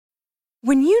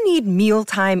When you need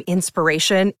mealtime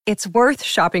inspiration, it's worth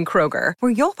shopping Kroger,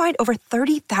 where you'll find over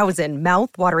 30,000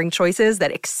 mouth-watering choices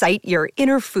that excite your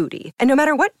inner foodie. And no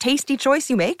matter what tasty choice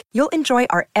you make, you'll enjoy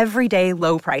our everyday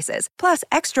low prices, plus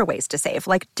extra ways to save,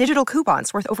 like digital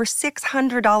coupons worth over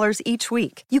 $600 each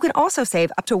week. You can also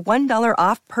save up to $1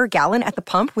 off per gallon at the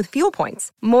pump with fuel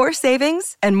points. More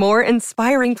savings and more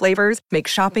inspiring flavors make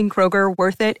shopping Kroger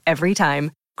worth it every time.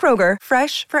 Kroger,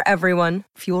 fresh for everyone.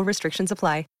 Fuel restrictions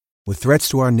apply. With threats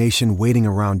to our nation waiting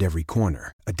around every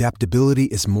corner, adaptability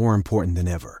is more important than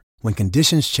ever. When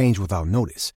conditions change without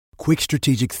notice, quick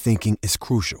strategic thinking is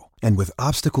crucial. And with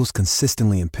obstacles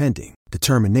consistently impending,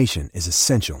 determination is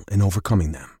essential in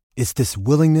overcoming them. It's this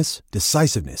willingness,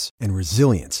 decisiveness, and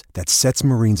resilience that sets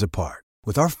Marines apart.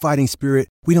 With our fighting spirit,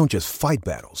 we don't just fight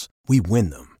battles, we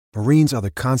win them. Marines are the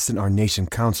constant our nation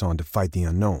counts on to fight the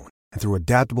unknown. And through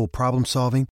adaptable problem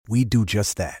solving, we do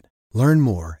just that. Learn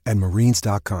more at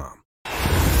Marines.com.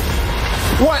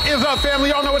 What is up, family?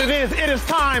 Y'all know what it is. It is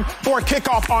time for a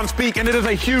kickoff on Speak, and it is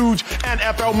a huge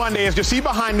NFL Monday. As you see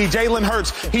behind me, Jalen Hurts,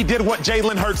 he did what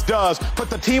Jalen Hurts does. Put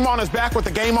the team on his back with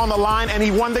the game on the line, and he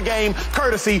won the game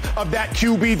courtesy of that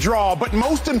QB draw. But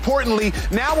most importantly,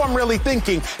 now I'm really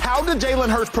thinking, how did Jalen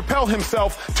Hurts propel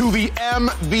himself to the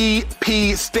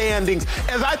MVP standings?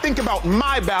 As I think about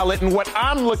my ballot and what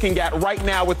I'm looking at right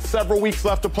now with several weeks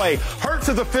left to play, Hurts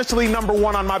is officially number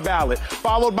one on my ballot,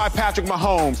 followed by Patrick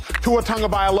Mahomes, Tua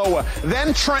Tagovailoa,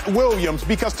 then Trent Williams,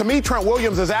 because to me, Trent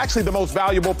Williams is actually the most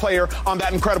valuable player on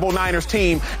that incredible Niners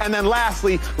team. And then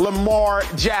lastly, Lamar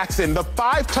Jackson. The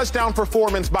 5-touchdown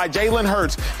performance by Jalen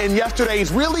Hurts in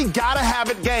yesterday's really gotta have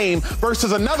it game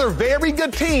versus another very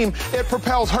good team. It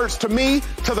propels Hurts to me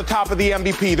to the top of the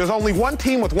MVP. There's only one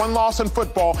team with one loss in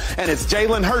football, and it's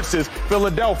Jalen Hurts'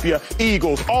 Philadelphia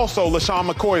Eagles. Also, LaShawn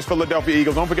McCoy's Philadelphia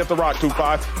Eagles. Don't forget the Rock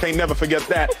 2-5. Can't never forget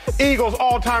that. Eagles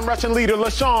all-time rushing leader,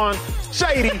 LaShawn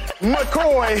Shady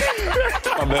McCoy.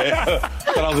 Oh, man.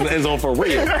 Thought I was in the end zone for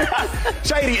real.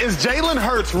 Shady, is Jalen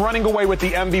Hurts running away with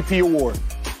the MVP award?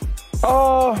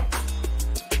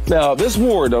 Now, this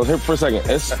award, though, here for a second,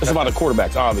 it's about the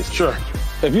quarterbacks, obviously. Sure.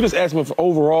 If you just ask me for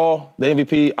overall, the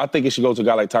MVP, I think it should go to a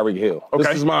guy like Tyreek Hill. Okay.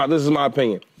 This is my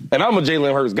opinion. And I'm a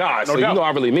Jalen Hurts guy, so you know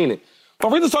I really mean it. But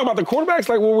if we just talk about the quarterbacks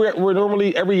like what we're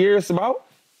normally every year it's about,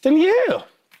 then yeah.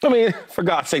 I mean, for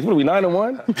God's sake, what are we,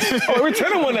 9-1? Oh, we're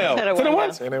 10-1 now.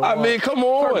 10-1? I mean, come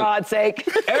on. For God's sake.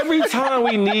 Every time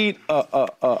we need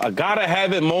a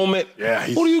gotta-have-it moment,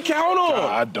 who do you count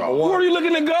on? Who are you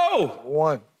looking to go?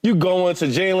 One. You going to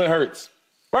Jalen Hurts,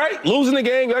 right? Losing the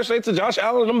game, go straight to Josh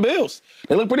Allen and them Bills.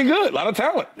 They look pretty good. A lot of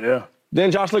talent. Yeah.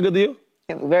 Didn't Josh look good to you?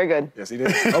 Yeah, very good. Yes, he did.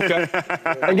 Okay.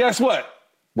 And guess what?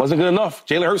 Wasn't good enough.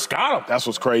 Jalen Hurts got him. That's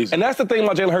what's crazy. And that's the thing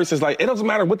about Jalen Hurts is, like, it doesn't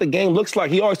matter what the game looks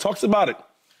like. He always talks about it.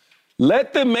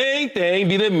 Let the main thing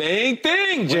be the main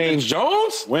thing, James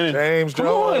Jones. Winning. James Come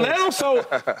Jones. on now. So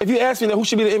if you ask me that who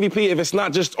should be the MVP, if it's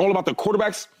not just all about the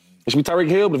quarterbacks, it should be Tyreek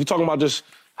Hill. But if you're talking about just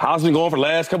how it's been going for the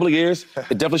last couple of years,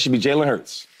 it definitely should be Jalen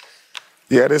Hurts.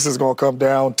 Yeah, this is going to come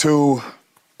down to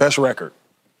best record.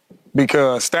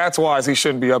 Because stats-wise, he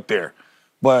shouldn't be up there.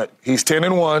 But he's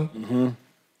 10-1. Mm-hmm.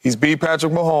 He's beat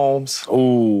Patrick Mahomes.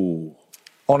 Ooh.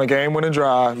 On a game-winning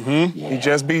drive. Mm-hmm. Yeah. He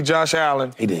just beat Josh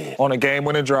Allen. He did. On a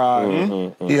game-winning drive.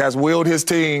 Mm-hmm. He has willed his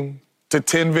team to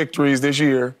 10 victories this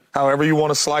year. However you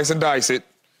want to slice and dice it.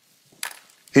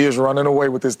 He is running away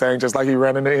with this thing just like he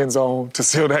ran in the end zone to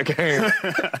seal that game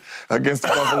against the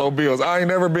Buffalo Bills. I ain't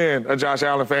never been a Josh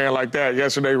Allen fan like that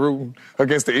yesterday rooting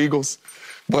against the Eagles.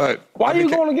 But why are you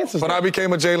going against us? But I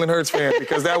became a Jalen Hurts fan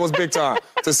because that was big time.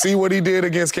 To see what he did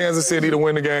against Kansas City to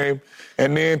win the game,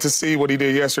 and then to see what he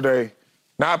did yesterday.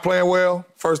 Not playing well,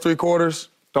 first 3 quarters,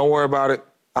 don't worry about it.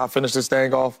 I'll finish this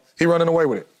thing off. He running away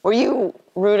with it. Were you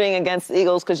rooting against the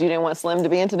Eagles because you didn't want Slim to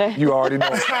be in today? You already know.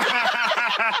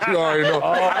 You already know.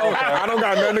 I don't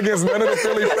got nothing against none of the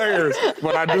Philly players,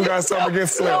 but I do got something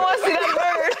against Slim. I don't want to see that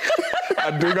bird.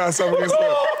 I do got something against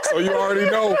Slim. So you already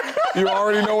know. You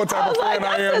already know what type of fan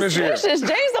I am this year. James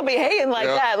don't be hating like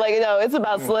that. Like, it's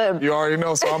about Slim. You already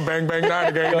know. So I'm bang, bang, 9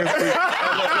 again this week.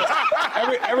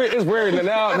 It's weird. And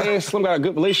now me and Slim got a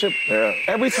good relationship. Yeah.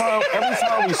 Every time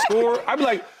we score, I be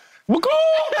like, McCall!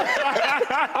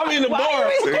 I'm in the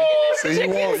bar. See, you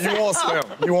want Slim.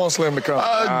 You want Slim to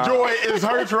come. Joy, is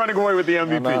Hurts running away with the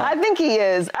MVP? I think he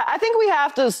is. I think we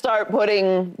have to start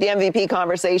putting the MVP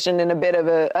conversation in a bit of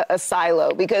a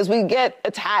silo because we get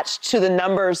attached to the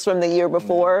numbers from the year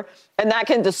before, and that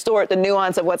can distort the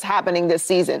nuance of what's happening this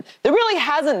season. There really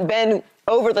hasn't been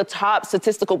over-the-top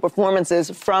statistical performances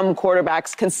from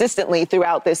quarterbacks consistently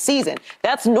throughout this season.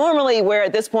 That's normally where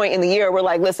at this point in the year we're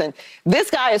like, listen, this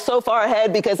guy is so far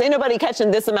ahead because ain't nobody catching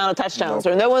this amount of touchdowns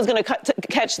or no one's going to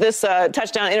catch this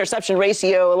touchdown interception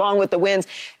ratio along with the wins.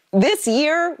 This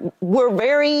year, we're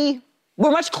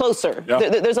much closer. Yeah.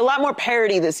 There's a lot more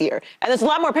parity this year. And there's a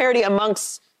lot more parity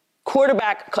amongst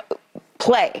quarterback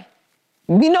play.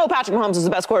 We know Patrick Mahomes is the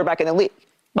best quarterback in the league.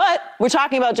 But we're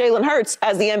talking about Jalen Hurts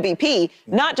as the MVP,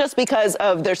 not just because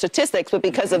of their statistics, but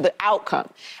because of the outcome.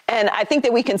 And I think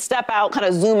that we can step out, kind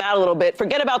of zoom out a little bit,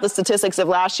 forget about the statistics of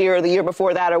last year or the year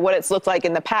before that or what it's looked like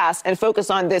in the past, and focus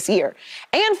on this year.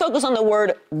 And focus on the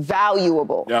word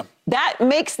valuable. Yeah. That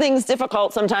makes things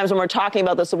difficult sometimes when we're talking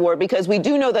about this award because we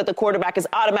do know that the quarterback is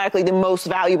automatically the most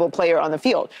valuable player on the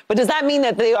field. But does that mean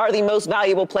that they are the most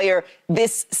valuable player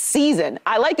this season?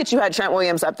 I like that you had Trent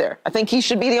Williams up there. I think he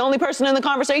should be the only person in the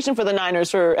conversation for the Niners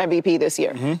for MVP this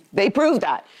year. Mm-hmm. They proved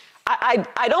that.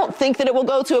 I don't think that it will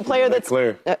go to a player that's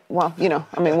clear. Well, you know,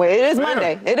 I mean, it is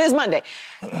Monday. It is Monday.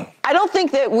 I don't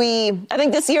think that I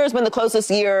think this year has been the closest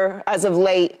year as of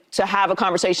late to have a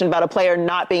conversation about a player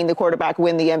not being the quarterback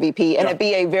win the MVP and it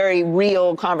be a very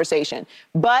real conversation.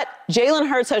 But Jalen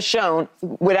Hurts has shown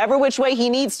whatever which way he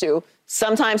needs to,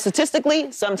 sometimes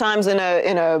statistically, sometimes in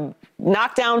a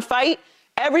knockdown fight,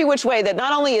 every which way that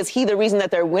not only is he the reason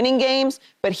that they're winning games,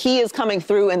 but he is coming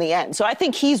through in the end. So I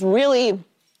think he's running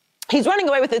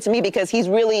away with it to me because he's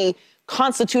really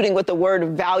constituting what the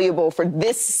word valuable for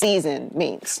this season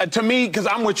means. To me, because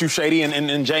I'm with you, Shady,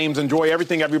 and James, enjoy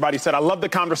everything everybody said. I love the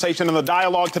conversation and the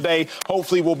dialogue today.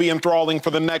 Hopefully will be enthralling for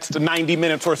the next 90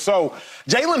 minutes or so.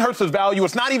 Jalen Hurts' value,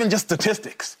 it's not even just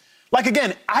statistics. Like,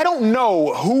 again, I don't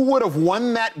know who would have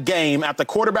won that game at the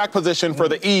quarterback position for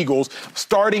the Eagles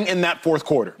starting in that fourth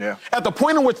quarter. Yeah. At the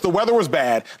point in which the weather was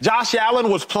bad, Josh Allen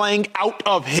was playing out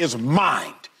of his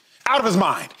mind. Out of his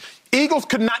mind. Eagles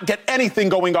could not get anything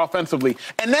going offensively.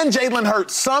 And then Jalen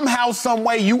Hurts, somehow, some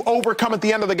way, you overcome at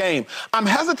the end of the game. I'm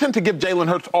hesitant to give Jalen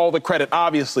Hurts all the credit,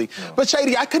 obviously. Yeah. But,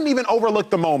 Shady, I couldn't even overlook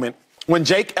the moment when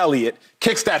Jake Elliott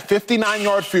kicks that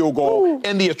 59-yard field goal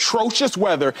in the atrocious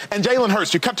weather. And Jalen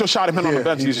Hurts, you cut to a shot of him on the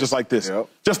bench, he's just like this,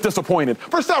 just disappointed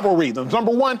for several reasons.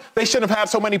 Number one, they shouldn't have had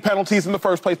so many penalties in the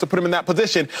first place to put him in that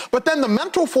position. But then the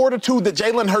mental fortitude that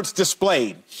Jalen Hurts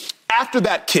displayed after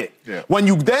that kick, when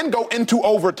you then go into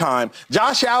overtime,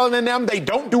 Josh Allen and them, they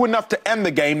don't do enough to end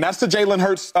the game. That's the Jalen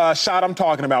Hurts shot I'm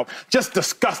talking about. Just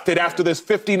disgusted after this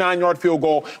 59-yard field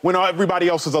goal when everybody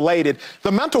else is elated.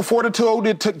 The mental fortitude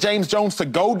it took James Jones to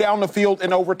go down the field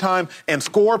in overtime and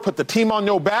score, put the team on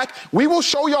your back. We will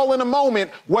show y'all in a moment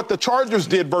what the Chargers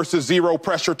did versus zero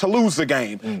pressure to lose the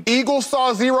game. Eagles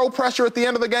saw zero pressure at the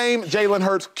end of the game. Jalen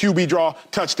Hurts, QB draw,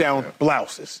 touchdown,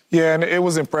 blouses. Yeah, and it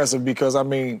was impressive because, I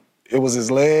mean, it was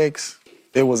his legs,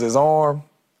 it was his arm,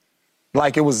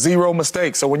 like it was zero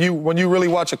mistakes. So when you really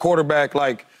watch a quarterback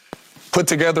like put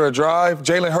together a drive,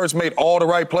 Jalen Hurts made all the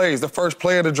right plays. The first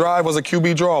play of the drive was a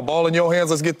QB draw. Ball in your hands,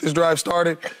 let's get this drive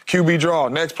started. QB draw.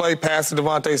 Next play, pass to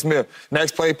Devontae Smith.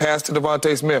 Next play, pass to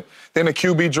Devontae Smith. Then a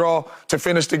QB draw to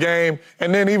finish the game.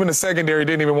 And then even the secondary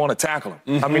didn't even want to tackle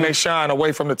him. I mean, they shine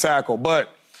away from the tackle.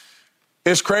 But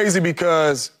it's crazy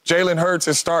because Jalen Hurts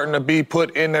is starting to be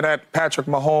put into that Patrick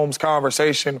Mahomes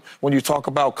conversation when you talk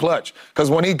about clutch.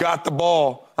 Because when he got the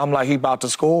ball, I'm like, he about to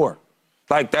score.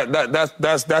 Like,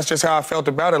 that's just how I felt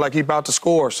about it, like he about to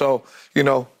score. So, you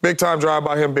know, big-time drive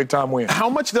by him, big-time win. How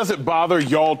much does it bother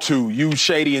y'all two, you,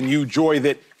 Shady, and you, Joy,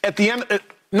 that at the end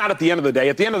not at the end of the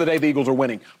day, the Eagles are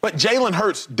winning, but Jalen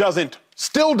Hurts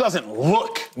still doesn't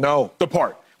look the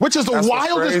part. Which is the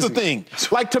wildest of thing.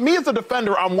 Like, to me as a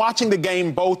defender, I'm watching the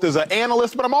game both as an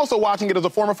analyst, but I'm also watching it as a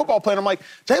former football player. I'm like,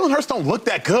 Jalen Hurts don't look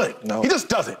that good. No. He just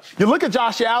doesn't. You look at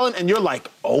Josh Allen, and you're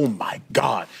like, oh, my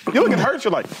God. You look at Hurts,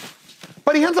 you're like,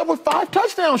 but he ends up with 5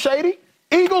 touchdowns, Shady.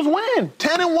 Eagles win.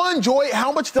 10-1, Joy.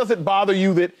 How much does it bother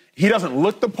you that he doesn't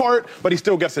look the part, but he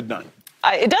still gets it done?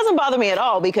 It doesn't bother me at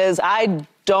all because I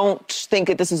don't think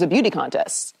that this is a beauty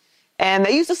contest. And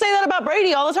they used to say that about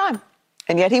Brady all the time.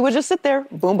 And yet he would just sit there,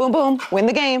 boom, boom, boom, win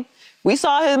the game. We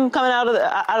saw him coming out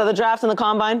of the draft and the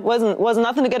combine. Wasn't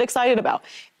nothing to get excited about.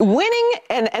 Winning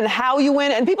and how you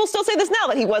win, and people still say this now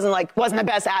that he wasn't the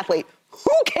best athlete.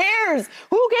 Who cares?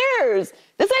 Who cares?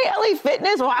 This ain't LA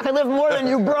Fitness. Well, I can live more than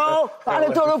you, bro. I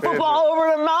can throw the football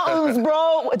over the mountains,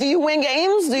 bro. Do you win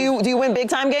games? Do you win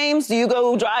big-time games? Do you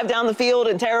go drive down the field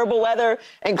in terrible weather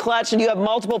and clutch and you have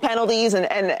multiple penalties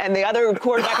and the other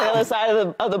quarterback on the other side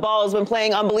of the ball has been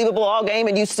playing unbelievable all game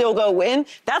and you still go win?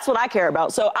 That's what I care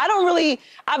about. So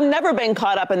I've never been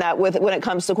caught up in that when it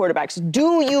comes to quarterbacks.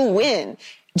 Do you win?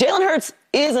 Jalen Hurts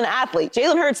is an athlete.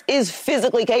 Jalen Hurts is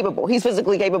physically capable. He's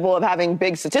physically capable of having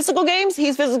big statistical games.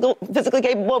 He's physically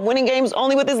capable of winning games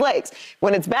only with his legs.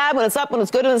 When it's bad, when it's up, when it's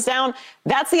good, when it's down,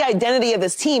 that's the identity of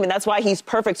this team, and that's why he's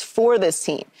perfect for this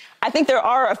team. I think there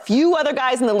are a few other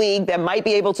guys in the league that might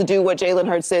be able to do what Jalen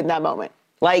Hurts did in that moment,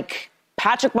 like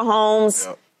Patrick Mahomes.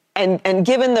 Yep. And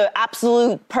given the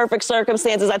absolute perfect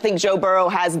circumstances, I think Joe Burrow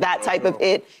has that type of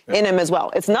it in him as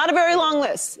well. It's not a very long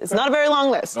list.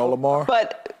 No Lamar.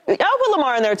 But I'll put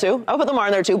Lamar in there too.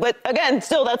 But again,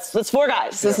 still, that's four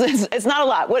guys. Yeah. It's not a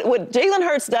lot. What Jalen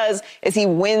Hurts does is he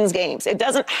wins games. It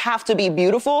doesn't have to be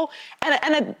beautiful. And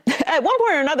at one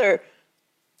point or another,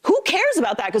 who cares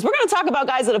about that? Because we're going to talk about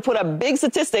guys that have put up big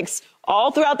statistics all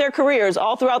throughout their careers,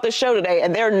 all throughout this show today,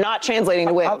 and they're not translating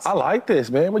to wins. I like this,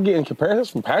 man. We're getting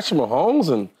comparisons from Patrick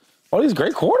Mahomes and all these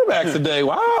great quarterbacks today.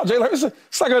 Wow, Jalen Hurts,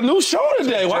 it's like a new show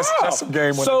today. Wow. Just a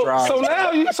game with the drive. So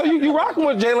now, you rocking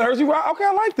with Jalen Hurts. Okay,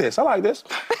 I like this.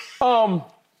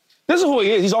 This is who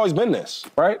he is. He's always been this,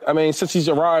 right? I mean, since he's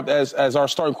arrived as our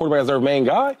starting quarterback, as our main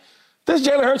guy, this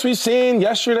Jalen Hurts we've seen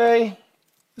yesterday,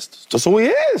 that's who he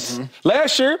is. Mm-hmm.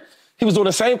 Last year, he was doing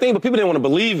the same thing, but people didn't want to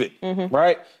believe it,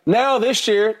 right? Now, this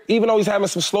year, even though he's having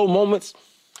some slow moments,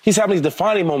 he's having these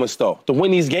defining moments, though, to win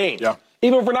these games. Yeah.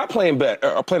 Even if we're not playing at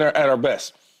our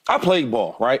best. I played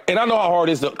ball, right? And I know how hard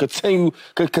it is to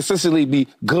consistently be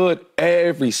good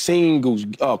every single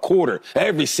quarter,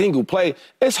 every single play.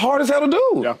 It's hard as hell to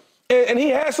do. Yeah. And he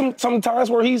has some times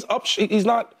where he's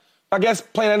not, I guess,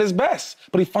 playing at his best,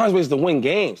 but he finds ways to win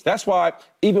games. That's why,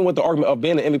 even with the argument of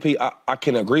being an MVP, I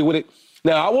can agree with it.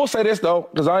 Now, I will say this, though,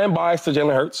 because I am biased to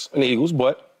Jalen Hurts and the Eagles,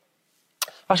 but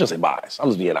I shouldn't say biased. I'm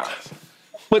just being honest.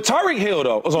 But Tyreek Hill,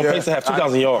 though, was on pace to have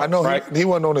 2,000 yards. I know, right? he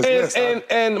wasn't on his list.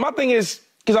 And my thing is,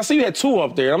 because I see you had Tua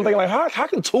up there, I'm thinking, like, how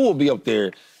can Tua be up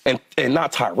there and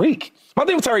not Tyreek? My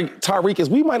thing with Tyreek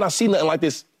is we might not see nothing like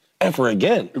this ever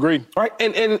again. Agreed. Right?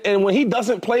 And when he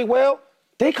doesn't play well,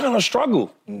 they kind of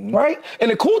struggle, right?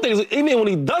 And the cool thing is, even when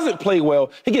he doesn't play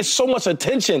well, he gets so much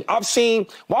attention. I've seen,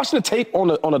 watching the tape on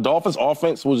the Dolphins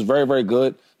offense, which was very, very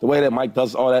good, the way that Mike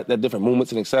does all that different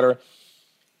movements and et cetera.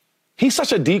 He's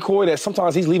such a decoy that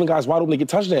sometimes he's leaving guys wide open to get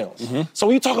touchdowns. Mm-hmm. So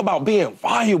when you talk about being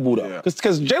valuable, though,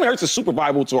 because Jalen Hurts is super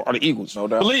valuable to the Eagles. No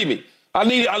doubt. Believe me, I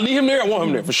need him there. I want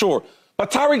him there for sure.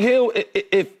 But Tyreek Hill,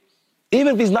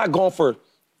 even if he's not going for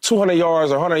 200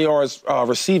 yards or 100 yards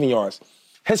receiving yards,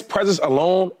 his presence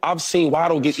alone, I've seen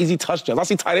Waddle get easy touchdowns. I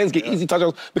see tight ends get easy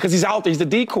touchdowns because he's out there. He's a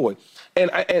decoy.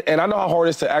 And I know how hard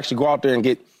it is to actually go out there and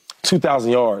get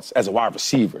 2,000 yards as a wide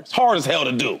receiver. It's hard as hell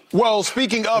to do. Well,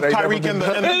 speaking of Tyreek and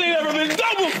they never been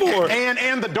done before.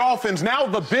 And the Dolphins, now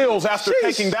the Bills, after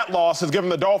taking that loss, has given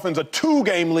the Dolphins a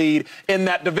 2-game lead in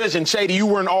that division. Shady, you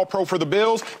were an All-Pro for the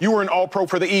Bills. You were an All-Pro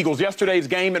for the Eagles. Yesterday's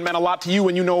game, it meant a lot to you,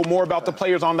 and you know more about the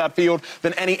players on that field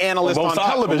than any analyst on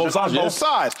television. On both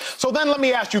sides. So then let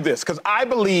me ask you this, because I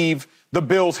believe the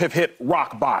Bills have hit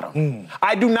rock bottom.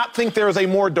 I do not think there is a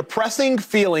more depressing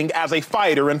feeling as a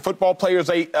fighter, and football players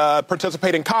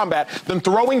participate in combat, than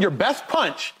throwing your best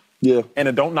punch and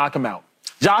it don't knock them out.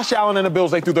 Josh Allen and the Bills,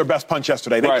 they threw their best punch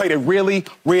yesterday. They played a really,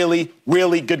 really,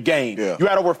 really good game. Yeah. You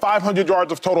had over 500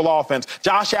 yards of total offense.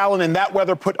 Josh Allen in that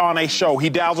weather put on a show. He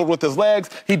dazzled with his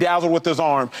legs. He dazzled with his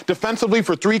arm. Defensively,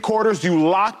 for 3 quarters, you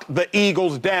locked the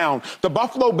Eagles down. The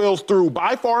Buffalo Bills threw,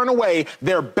 by far and away,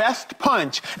 their best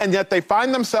punch, and yet they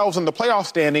find themselves in the playoff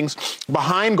standings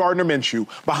behind Gardner Minshew,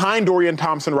 behind Dorian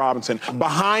Thompson-Robinson,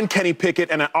 behind Kenny Pickett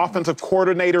and an offensive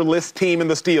coordinator-less team in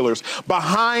the Steelers,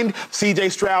 behind C.J.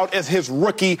 Stroud as his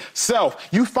rookie self.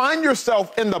 You find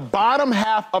yourself in the bottom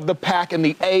half of the pack in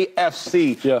the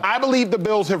AFC. Yeah. I believe the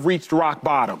Bills have reached rock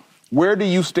bottom. Where do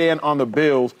you stand on the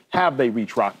Bills? Have they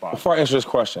reached rock bottom? Before I answer this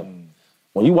question,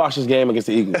 when you watch this game against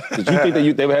the Eagles, did you think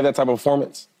that they would have that type of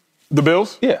performance? The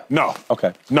Bills? Yeah. No.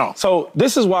 Okay. No. So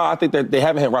this is why I think that they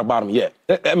haven't hit rock bottom yet.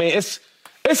 I mean, it's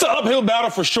an uphill battle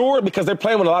for sure because they're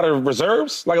playing with a lot of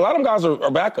reserves. Like, a lot of them guys are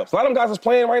backups. A lot of them guys that's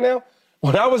playing right now,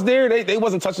 when I was there, they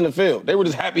wasn't touching the field. They were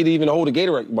just happy to even hold the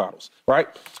Gatorade bottles, right?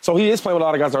 So he is playing with a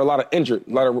lot of guys that are a lot of injured,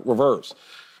 a lot of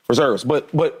reserves. But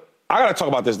I got to talk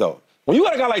about this, though. When you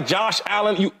got a guy like Josh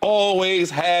Allen, you always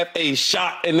have a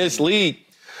shot in this league.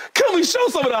 Can we show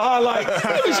some of the highlights?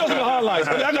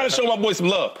 I got to show my boy some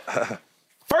love.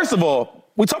 First of all,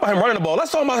 we talk about him running the ball.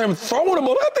 Let's talk about him throwing the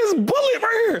ball. Look at this bullet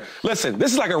right here. Listen,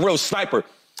 this is like a real sniper.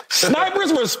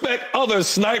 Snipers respect other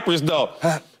snipers, though.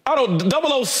 I don't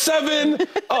 007.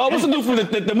 What's the dude from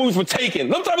the movie from Taken?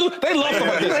 They love stuff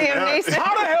like this.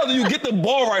 How the hell do you get the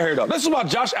ball right here, though? This is why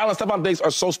Josh Allen and Stephon Diggs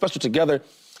are so special together.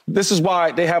 This is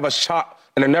why they have a shot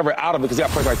and they're never out of it because they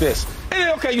got plays like this. And then,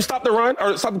 okay, you stop the run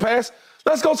or stop the pass.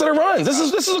 Let's go to the runs. This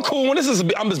is a cool one.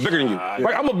 I'm just bigger than you.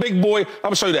 Right? I'm a big boy. I'm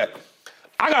going to show you that.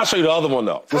 I got to show you the other one,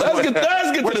 though. Let's get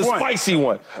to the spicy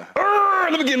one.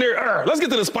 Let me get in there. Let's get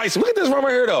to the spicy. Look at this one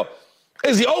right here, though.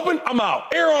 Is he open? I'm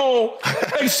out. Air on.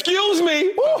 Excuse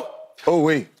me. Woo. Oh,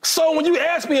 wait. So when you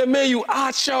ask me, Emmanuel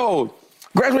Acho,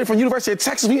 graduated from University of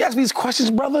Texas, when you ask me these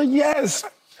questions, brother, yes.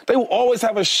 They will always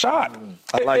have a shot.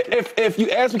 I like it. If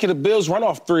you ask me, can the Bills run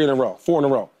off 4 in a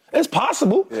row? It's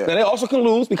possible. Yeah. Now, they also can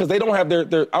lose because they don't have their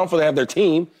I don't feel they have their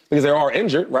team because they are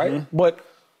injured, right? Mm-hmm. But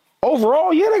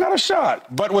overall, yeah, they got a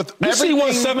shot. But with everything,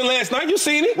 you seen 1-7 last night. You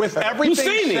seen it. With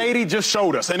everything Shady just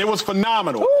showed us, and it was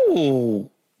phenomenal. Ooh.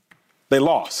 They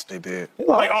lost. They did.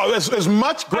 Like, as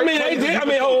much great. They did.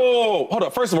 Hold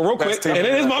up. First of all, real quick, and it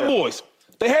is my boys.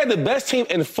 They had the best team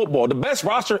in football, the best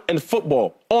roster in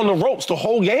football on the ropes the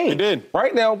whole game. They did.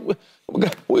 Right now,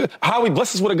 Howie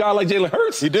blessed us with a guy like Jalen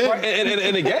Hurts. He did. Right,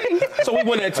 in the game. So we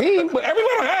won that team. But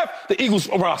everybody don't have the Eagles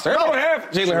roster. Everybody don't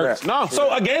have Jalen Hurts. No.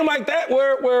 So a game like that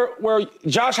where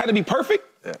Josh had to be perfect,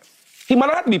 he might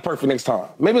not have to be perfect next time.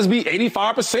 Maybe it's be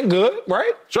 85% good,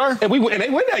 right? Sure. And they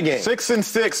win that game.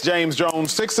 6-6, James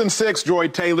Jones. 6-6, Joy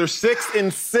Taylor.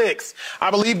 6-6.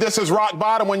 I believe this is rock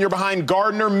bottom when you're behind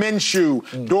Gardner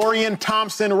Minshew, Dorian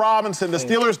Thompson-Robinson. The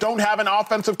Steelers don't have an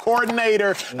offensive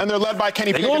coordinator, and they're led by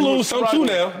Kenny Pickett. They're going to lose some too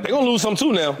now. They're going to lose some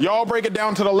too now. Y'all break it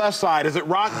down to the left side. Is it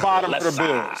rock bottom for the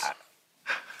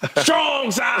Bills?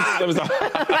 Strong side.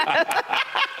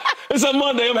 It's a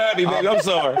Monday. I'm happy, baby. I'm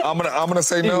sorry. I'm gonna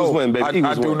say no. Eagles win, baby.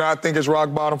 I do not think it's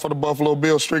rock bottom for the Buffalo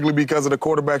Bills strictly because of the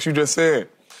quarterbacks you just said.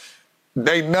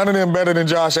 None of them better than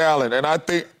Josh Allen, and I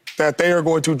think that they are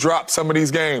going to drop some of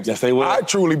these games. Yes, they will. I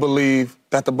truly believe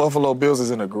that the Buffalo Bills is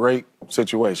in a great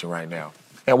situation right now.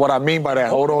 And what I mean by that,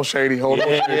 hold on, Shady, hold on.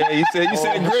 Yeah, you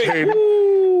said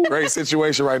great. Great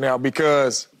situation right now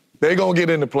because they're going to get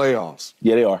in the playoffs.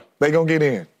 Yeah, they are. They're going to get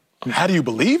in. How do you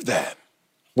believe that?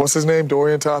 What's his name?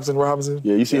 Dorian Thompson-Robinson?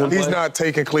 Yeah, you see him He's play? not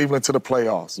taking Cleveland to the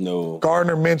playoffs. No.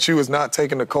 Gardner Minshew is not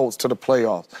taking the Colts to the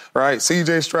playoffs, right?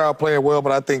 C.J. Stroud playing well,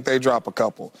 but I think they drop a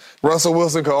couple. Russell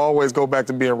Wilson could always go back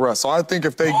to being Russ. So I think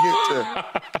if they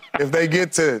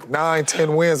get to 9,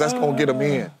 10 wins, that's going to get them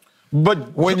in.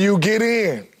 But when you get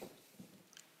in,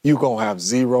 you're going to have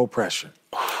zero pressure.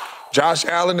 Josh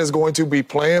Allen is going to be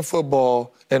playing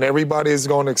football, and everybody is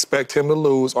going to expect him to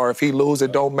lose, or if he loses,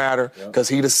 it don't matter because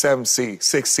he's the 7th seed,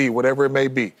 6th seed, whatever it may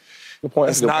be.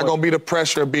 It's not going to be the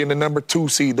pressure of being the number 2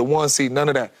 seed, the 1 seed, none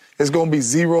of that. It's going to be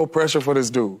zero pressure for this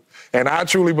dude. And I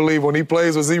truly believe when he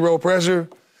plays with zero pressure,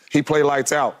 he play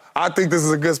lights out. I think this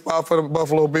is a good spot for the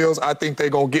Buffalo Bills. I think they're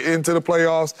going to get into the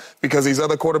playoffs because these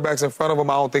other quarterbacks in front of them,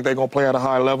 I don't think they're going to play at a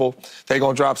high level. They're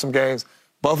going to drop some games.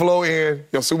 Buffalo in,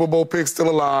 your Super Bowl pick's still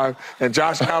alive, and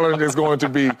Josh Allen is going to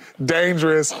be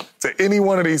dangerous to any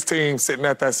one of these teams sitting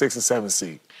at that 6 and 7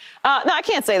 seed. No, I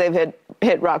can't say they've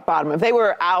hit rock bottom. If they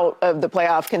were out of the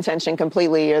playoff contention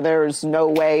completely, or there's no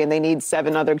way, and they need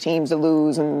 7 other teams to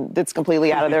lose, and it's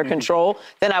completely out of their control,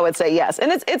 then I would say yes.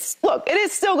 And look, it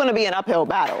is still going to be an uphill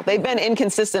battle. They've been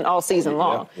inconsistent all season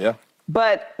long. Yeah.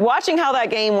 But watching how that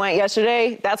game went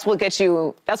yesterday, that's what gets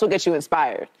you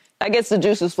inspired. That gets the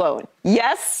juices flowing.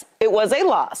 Yes, it was a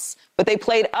loss, but they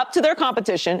played up to their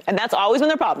competition, and that's always been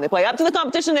their problem. They play up to the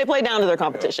competition, they play down to their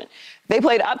competition. They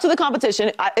played up to the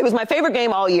competition. It was my favorite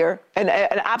game all year, and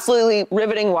an absolutely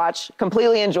riveting watch.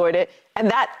 Completely enjoyed it. And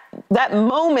that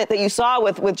moment that you saw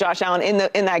with Josh Allen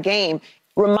in that game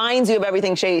reminds you of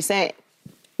everything Shady's saying.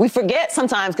 We forget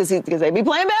sometimes because they be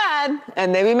playing bad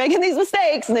and they be making these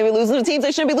mistakes and they be losing to teams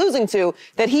they shouldn't be losing to,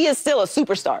 that he is still a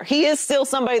superstar. He is still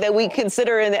somebody that we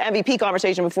consider in the MVP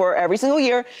conversation before every single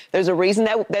year. There's a reason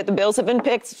that the Bills have been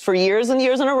picked for years and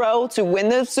years in a row to win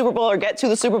the Super Bowl or get to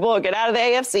the Super Bowl or get out of the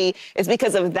AFC. It's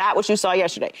because of that, what you saw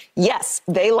yesterday. Yes,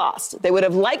 they lost. They would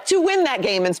have liked to win that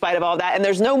game in spite of all that, and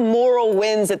there's no moral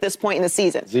wins at this point in the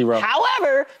season. Zero.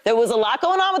 However, there was a lot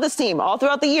going on with this team all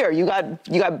throughout the year. You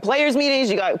got players meetings,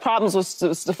 you got problems with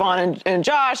Stephon and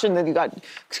Josh, and then you got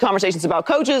conversations about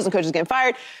coaches and coaches getting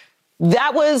fired.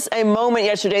 That was a moment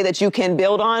yesterday that you can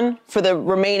build on for the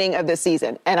remaining of this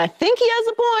season. And I think he has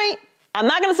a point. I'm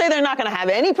not going to say they're not going to have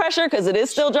any pressure because it is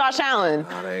still Josh Allen.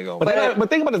 Nah, they ain't gonna but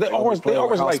think about it. They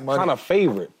always like kind of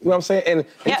favorite. You know what I'm saying? And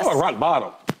you talk about rock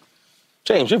bottom.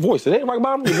 James, your voice, it ain't rock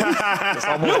bottom? Your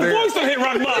voice don't hit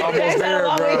rock bottom. Almost there,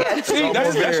 bro. See,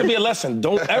 that should be a lesson.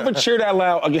 Don't ever cheer that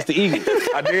loud against the Eagles.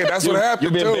 I did. That's what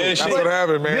happened, too. That's what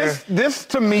happened, man. This,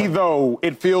 to me, though,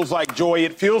 it feels like, Joy,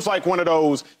 it feels like one of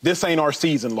those this ain't our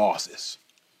season losses.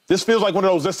 This feels like one of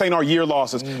those this ain't our year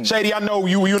losses. Shady, I know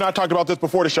you and I talked about this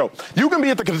before the show. You can be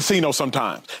at the casino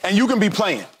sometimes, and you can be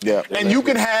playing. Yeah. And you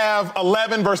can have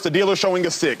 11 versus the dealer showing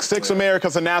a 6. 6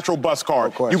 America's a natural bust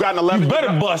card. You got an 11. You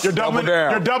better bust. You're doubling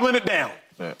it down.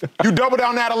 Yeah. You double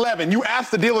down that 11. You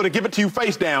ask the dealer to give it to you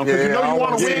face down because you know you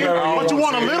want to win, but you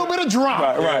want a little bit of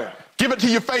drama. Right. Give it to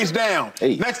you face down.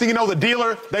 Next thing you know, the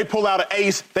dealer, they pull out an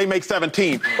ace, they make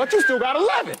 17. But you still got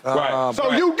 11. Right.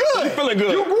 So you good. You feeling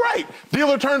good. You great.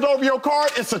 Dealer turns over your card,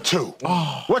 it's a 2.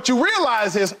 Oh. What you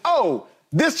realize is,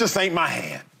 this just ain't my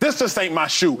hand. This just ain't my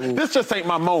shoe. This just ain't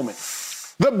my moment.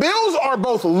 The Bills are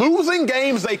both losing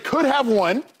games they could have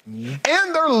won, and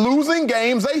they're losing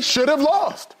games they should have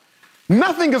lost.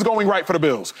 Nothing is going right for the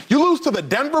Bills. You lose to the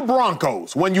Denver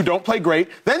Broncos when you don't play great.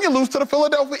 Then you lose to the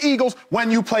Philadelphia Eagles when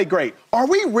you play great. Are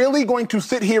we really going to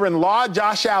sit here and laud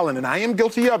Josh Allen, and I am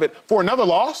guilty of it, for another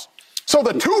loss? So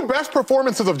the 2 best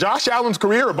performances of Josh Allen's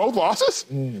career are both losses?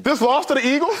 This loss to the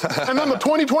Eagles and then the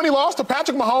 2020 loss to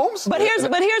Patrick Mahomes? But here's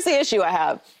the issue I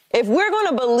have. If we're going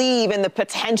to believe in the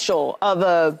potential of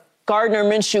a Gardner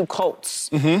Minshew Colts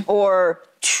or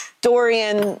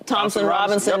Dorian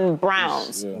Thompson-Robinson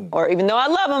Browns, or even though I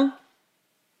love them,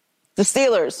 the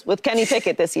Steelers with Kenny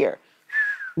Pickett this year,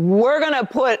 we're going to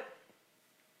put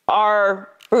our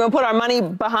money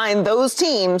behind those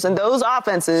teams and those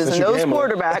offenses and those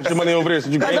quarterbacks. Your money over there.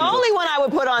 The only one I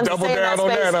would put on to stay in that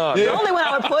space. The only one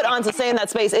I would put on to stay in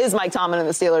that space is Mike Tomlin and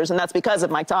the Steelers, and that's because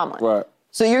of Mike Tomlin. Right.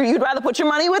 So you'd rather put your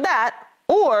money with that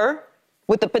or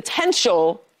with the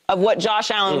potential of what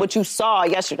Josh Allen, what you saw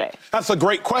yesterday? That's a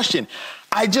great question.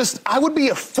 I would be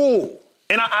a fool.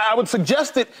 And I would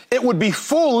suggest that it would be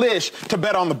foolish to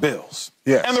bet on the Bills.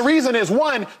 Yes. And the reason is,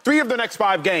 1, 3 of their next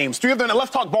 5 games.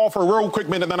 Let's talk ball for a real quick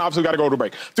minute, then obviously we got to go to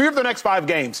break. 3 of their next 5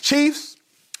 games. Chiefs,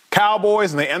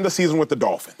 Cowboys, and they end the season with the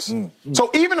Dolphins.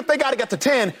 So even if they got to get to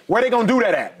 10, where are they going to do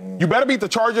that at? You better beat the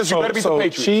Chargers. You better beat the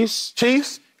Patriots.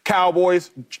 Chiefs,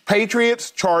 Cowboys, Patriots,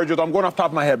 Chargers. I'm going off the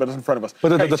top of my head, but it's in front of us.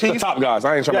 But the top guys.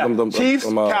 I ain't trying to them. Chiefs,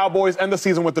 Cowboys, end the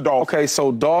season with the Dolphins. Okay,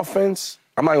 so Dolphins.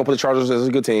 I'm not going to put the Chargers as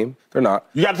a good team. They're not.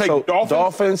 You got to take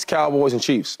Dolphins, Cowboys, and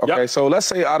Chiefs. Okay, so let's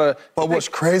say But what's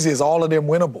crazy is all of them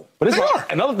winnable. But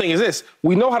another thing is this.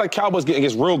 We know how the Cowboys get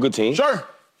against real good teams. Sure.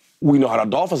 We know how the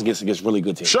Dolphins get against really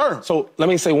good teams. Sure. So let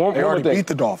me say one more thing. They already beat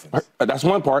the Dolphins. That's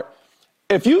one part.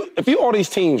 If you all these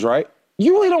teams, right,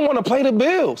 you really don't want to play the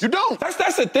Bills. You don't.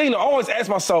 That's the thing. I always ask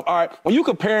myself, all right, when you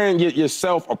comparing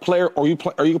yourself, a player, or you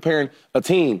comparing a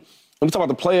team, when you talk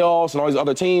about the playoffs and all these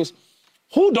other teams,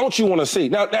 who don't you want to see?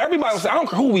 Now everybody will say, I don't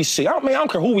care who we see. I don't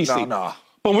care who we see. Nah.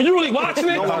 But when you're really watching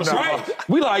it, right?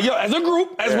 We like, as a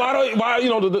group, as why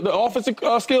the offensive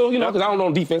skill, because I don't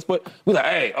know defense, but we like,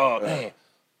 hey, man,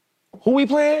 who we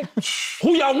playing?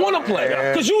 Who y'all want to play?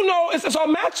 Because it's all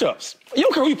matchups. You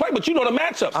don't care who you play, but you know the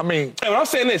matchups. I mean, and when I'm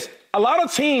saying this, a lot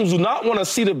of teams do not want to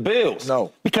see the Bills.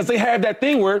 No. Because they have that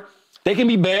thing where they can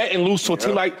be bad and lose to a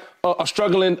team like a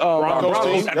struggling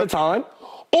Broncos at the time.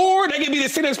 Or they can be the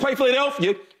team that's play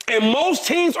Philadelphia, and most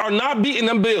teams are not beating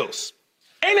them Bills.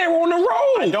 And they were on the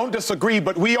road. I don't disagree,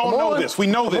 but we all know this. We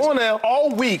know this.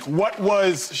 All week, what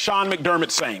was Sean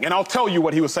McDermott saying? And I'll tell you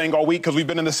what he was saying all week because we've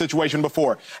been in this situation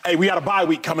before. Hey, we got a bye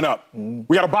week coming up.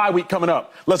 We got a bye week coming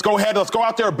up. Let's go ahead. Let's go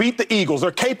out there, beat the Eagles.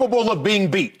 They're capable of being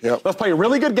beat. Let's play a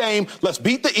really good game. Let's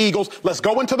beat the Eagles. Let's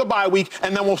go into the bye week,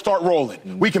 and then we'll start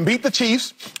rolling. We can beat the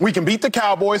Chiefs. We can beat the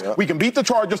Cowboys. We can beat the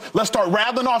Chargers. Let's start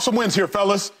rattling off some wins here,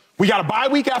 fellas. We got a bye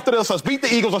week after this. Let's beat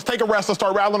the Eagles. Let's take a rest. Let's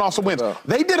start rattling off some wins.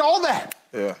 They did all that.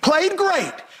 Played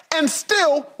great, and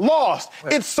still lost.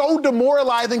 It's so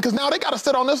demoralizing because now they got to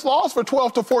sit on this loss for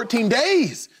 12 to 14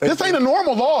 days. This ain't a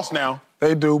normal loss now.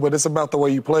 They do, but it's about the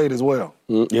way you played as well.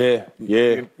 Yeah.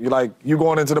 You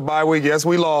going into the bye week, yes,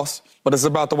 we lost, but it's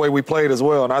about the way we played as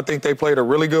well. And I think they played a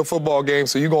really good football game,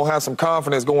 so you're going to have some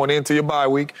confidence going into your bye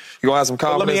week. You're going to have some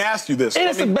confidence. But let me ask you this. And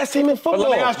it's the best team in football.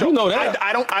 Let me ask you know that.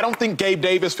 I don't think Gabe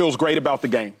Davis feels great about the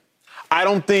game. I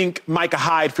don't think Micah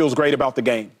Hyde feels great about the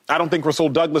game. I don't think Rasul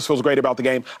Douglas feels great about the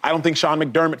game. I don't think Sean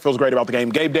McDermott feels great about the game.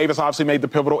 Gabe Davis obviously made the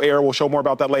pivotal error. We'll show more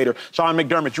about that later. Sean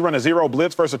McDermott, you run a zero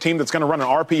blitz versus a team that's going to run an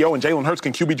RPO, and Jalen Hurts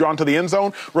can QB draw into the end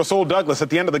zone. Rasul Douglas, at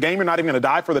the end of the game, you're not even going to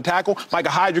dive for the tackle. Micah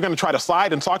Hyde, you're going to try to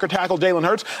slide and soccer tackle Jalen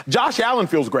Hurts. Josh Allen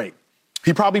feels great.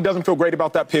 He probably doesn't feel great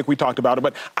about that pick. We talked about it.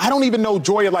 But I don't even know,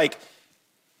 Joy,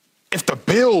 if the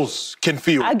Bills can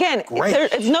feel great.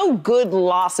 There's no good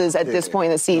losses at this point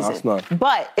in the season.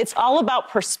 But it's all about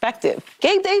perspective.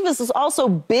 Gabe Davis was also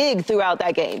big throughout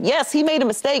that game. Yes, he made a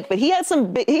mistake, but he had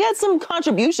some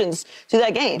contributions to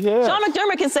that game. Sean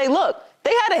McDermott can say, look,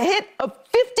 They had to hit a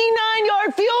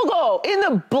 59-yard field goal in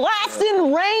the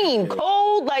blasting rain,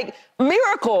 cold, like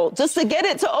miracle, just to get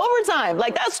it to overtime.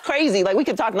 Like, that's crazy. Like, we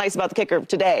could talk nice about the kicker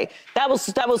today. That was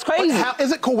crazy. How,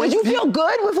 is it coincidence? Did you feel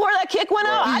good before that kick went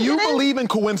out? Do you believe in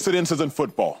coincidences in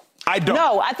football? I don't.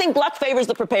 No, I think luck favors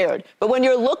the prepared. But when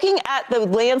you're looking at the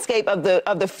landscape of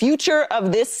the future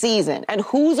of this season and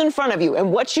who's in front of you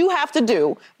and what you have to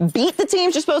do, beat the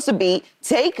teams you're supposed to beat,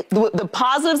 take the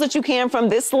positives that you can from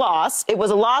this loss. It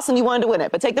was a loss and you wanted to win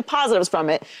it, but take the positives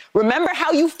from it. Remember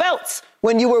how you felt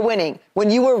when you were winning, when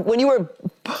you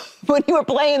were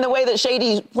playing the way that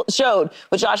Shady showed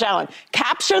with Josh Allen.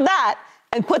 Capture that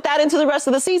and put that into the rest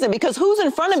of the season, because who's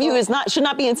in front of you should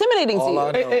not be intimidating to you.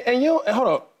 And you know, hold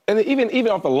on. And even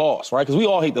off the loss, right? Because we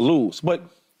all hate to lose. But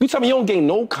you tell me you don't gain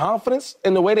no confidence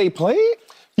in the way they play?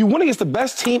 You win against the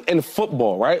best team in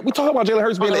football, right? We talk about Jalen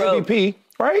Hurts being the MVP,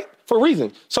 right? For a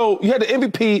reason. So you had the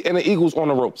MVP and the Eagles on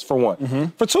the ropes, for one. Mm-hmm.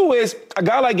 For two is a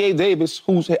guy like Gabe Davis,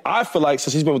 who's, I feel like,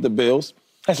 since he's been with the Bills,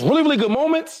 has really, really good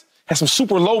moments, has some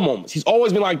super low moments. He's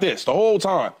always been like this the whole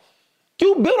time.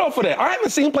 You build off of that. I haven't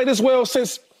seen him play this well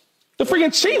since the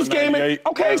freaking Chiefs game.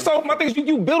 Okay, so my thing is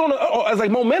you build on as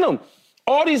like momentum.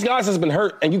 All these guys has been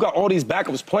hurt, and you got all these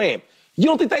backups playing. You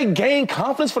don't think they gain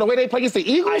confidence for the way they play against the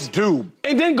Eagles? I do.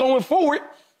 And then going forward,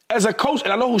 as a coach,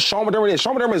 and I know who Sean McDermott is.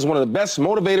 Sean McDermott is one of the best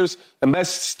motivators and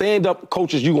best stand-up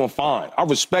coaches you're going to find. I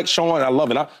respect Sean. I love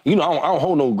it. I don't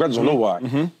hold no grudges on nobody.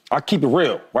 Mm-hmm. I keep it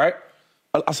real, right?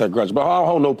 I said grudge, but I don't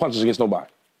hold no punches against nobody.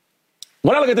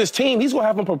 When I look at this team, he's going to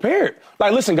have them prepared.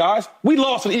 Like, listen, guys, we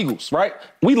lost to the Eagles, right?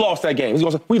 We lost that game. He's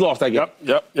going to say, we lost that game.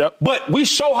 Yep. But we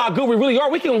show how good we really are.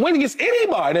 We can win against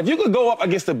anybody. And if you could go up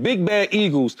against the big, bad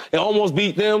Eagles and almost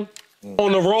beat them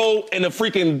on the road in the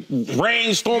freaking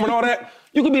rainstorm and all that,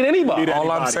 you could beat anybody. All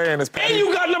I'm saying is, and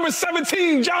you got number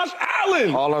 17, Josh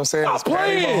Allen. All I'm saying is,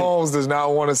 Patty Mahomes does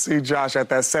not want to see Josh at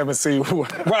that 7th seed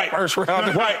first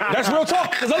round. Right. That's real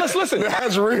talk. Because listen,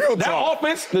 that's real talk. That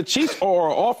offense, the Chiefs are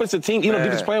an offensive team, even though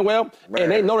defense playing well, and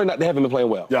they know they haven't been playing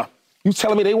well. Yeah. You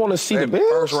telling me they want to see the Bills?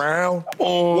 First round?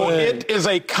 Well, it is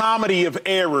a comedy of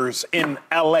errors in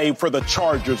L.A. for the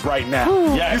Chargers right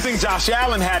now. Yes. You think Josh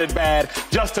Allen had it bad.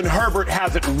 Justin Herbert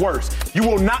has it worse. You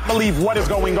will not believe what is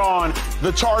going on.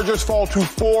 The Chargers fall to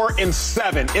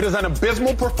 4-7. It is an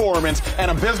abysmal performance, an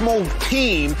abysmal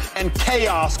team, and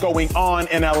chaos going on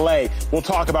in L.A. We'll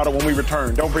talk about it when we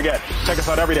return. Don't forget, check us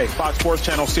out every day. Fox Sports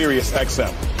Channel, Sirius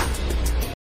XM.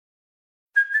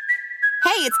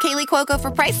 Hey, it's Kaylee Cuoco for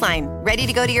Priceline. Ready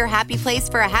to go to your happy place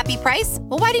for a happy price?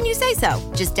 Well, why didn't you say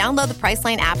so? Just download the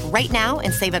Priceline app right now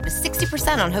and save up to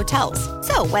 60% on hotels.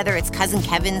 So whether it's Cousin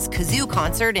Kevin's Kazoo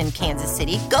Concert in Kansas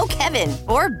City, go Kevin,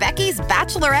 or Becky's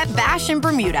Bachelorette Bash in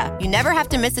Bermuda, you never have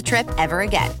to miss a trip ever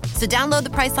again. So download the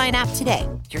Priceline app today.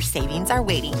 Your savings are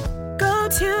waiting. Go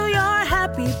to your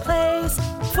happy place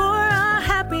for a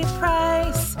happy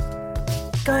price.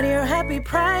 Go to your happy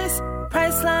price,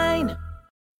 Priceline.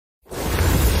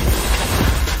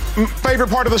 Favorite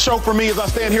part of the show for me is I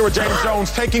stand here with James Jones,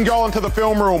 taking y'all into the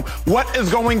film room. What is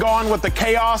going on with the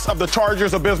chaos of the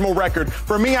Chargers' abysmal record?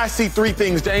 For me, I see three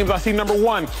things, James. I see, number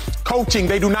one, coaching.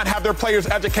 They do not have their players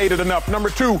educated enough. Number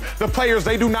two, the players,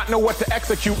 they do not know what to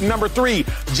execute. Number three,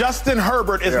 Justin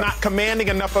Herbert is not commanding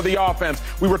enough of the offense.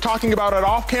 We were talking about it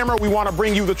off camera. We want to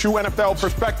bring you the true NFL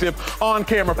perspective on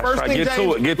camera. First thing,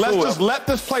 James, let's just let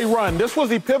this play run. This was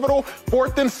the pivotal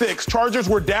 4th and 6. Chargers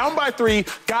were down by 3.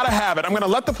 Got to have it. I'm going to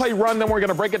let the play run, then we're going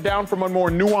to break it down from a more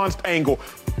nuanced angle.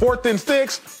 4th and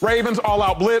 6, Ravens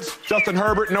all-out blitz. Justin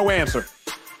Herbert, no answer.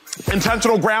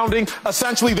 Intentional grounding.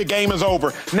 Essentially, the game is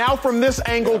over. Now, from this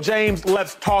angle, James,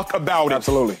 let's talk about it.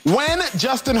 Absolutely. When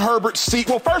Justin Herbert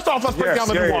well, first off, let's break down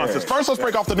the nuances. First, let's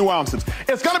break off the nuances.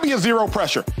 It's going to be a zero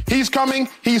pressure. He's coming,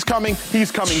 he's coming,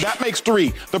 he's coming. That makes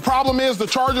 3. The problem is the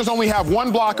Chargers only have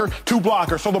 1 blocker, 2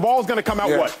 blockers. So the ball's going to come out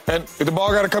what? And the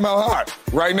ball got to come out hard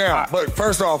right now. But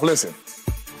first off, listen.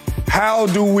 How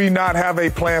do we not have a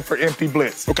plan for empty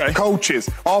blitz? Okay. Coaches,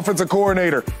 offensive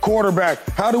coordinator, quarterback.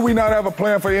 How do we not have a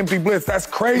plan for empty blitz? That's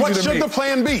crazy to me. What should the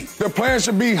plan be? The plan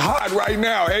should be hot right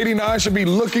now. 89 should be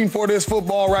looking for this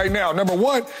football right now. Number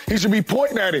one, he should be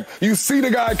pointing at him. You see the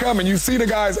guy coming. You see the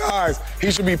guy's eyes. He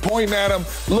should be pointing at him,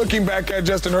 looking back at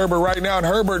Justin Herbert right now, and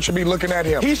Herbert should be looking at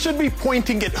him. He should be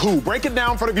pointing at who? Break it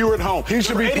down for the viewer at home. He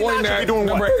should be pointing at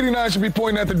number 89 should be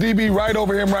pointing at the DB right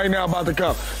over him right now about to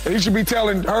come. And he should be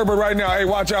telling Herbert right now, hey,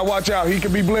 watch out, watch out. He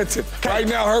could be blitzing. Okay. Right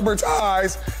now, Herbert's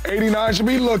eyes, 89 should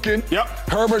be looking. Yep.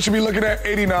 Herbert should be looking at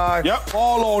 89. Yep.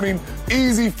 Ball on him.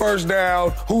 easy first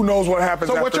down. Who knows what happens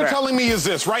after that? So what you're telling me is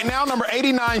this. Right now, number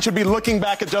 89 should be looking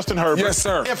back at Justin Herbert. Yes,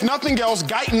 sir. If nothing else,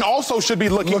 Guyton also should be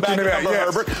looking back at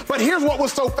Herbert. But here's what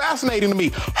was so fascinating to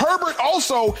me. Herbert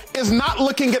also is not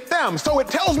looking at them. So it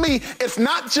tells me it's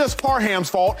not just Parham's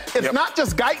fault. It's not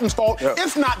just Guyton's fault.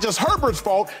 It's not just Herbert's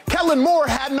fault. Kellen Moore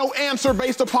had no answer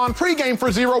based upon pregame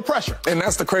for zero pressure. And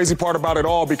that's the crazy part about it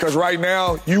all, because right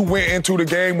now you went into the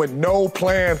game with no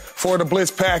plan for the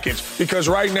blitz package, because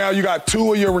right now you got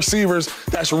two of your receivers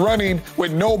that's running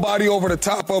with nobody over the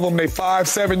top of them. They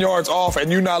 5-7 yards off,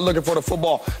 and you're not looking for the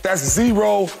football. That's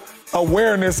zero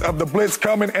awareness of the blitz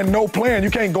coming and no plan.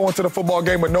 You can't go into the football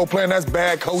game with no plan. That's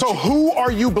bad coaching. So who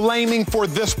are you blaming for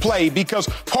this play? Because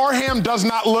Parham does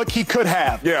not look, he could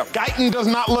have. Guyton does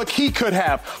not look, he could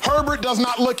have. Herbert does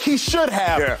not look, he should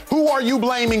have. Who are you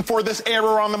blaming for this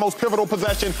error on the most pivotal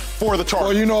possession for the Chargers?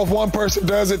 Well, you know, if one person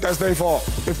does it, that's their fault.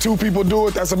 If two people do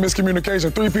it, that's a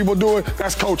miscommunication. Three people do it,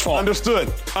 that's coach fault. Understood.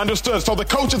 So the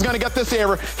coach is going to get this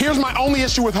error. Here's my only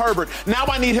issue with Herbert. Now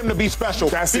I need him to be special.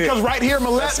 Because right here,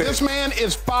 Millette, this man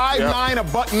is 5'9",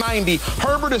 $190.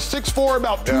 Herbert is 6'4",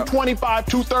 about 225,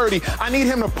 230. I need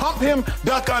him to pump him,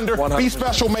 duck under, 100%. Be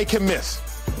special, make him miss.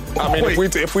 I mean,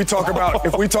 if we talk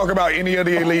about any of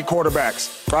the elite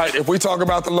quarterbacks, right? If we talk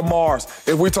about the Lamars,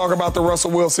 if we talk about the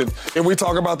Russell Wilson, if we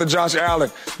talk about the Josh Allen,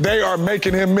 they are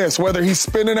making him miss. Whether he's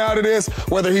spinning out of this,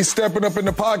 whether he's stepping up in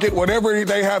the pocket, whatever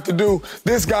they have to do,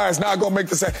 this guy is not going to make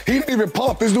the sack. He didn't even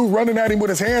pump. This dude running at him with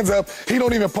his hands up, he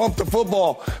don't even pump the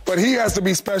football. But he has to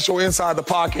be special inside the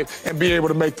pocket and be able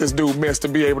to make this dude miss to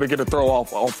be able to get a throw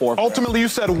off on fourth. Ultimately, you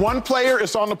said one player,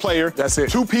 it's on the player. That's it.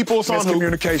 Two people, it's on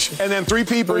communication. And then three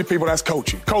people. That's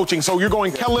coaching. So you're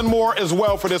going Kellen Moore as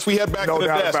well for this. We head back to the desk.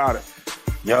 No doubt about it.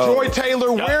 Joy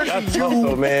Taylor, where do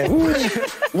you... man. I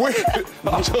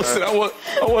want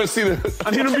to see the...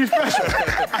 I need him to be special.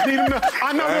 I need him to...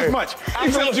 I know this much. He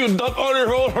tells you to duck on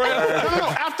and roll around. No.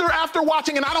 After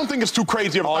watching, and I don't think it's too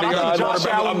crazy of a thought.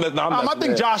 I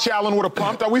think Josh Allen would have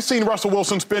pumped. We've seen Russell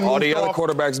Wilson spin. All the other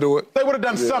quarterbacks do it. They would have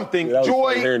done something.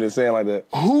 Joy, hearing it saying like that.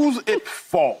 Who's at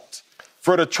fault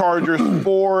for the Chargers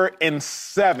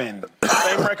 4-7?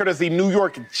 Same record as the New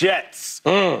York Jets.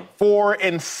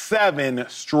 4-7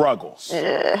 struggles.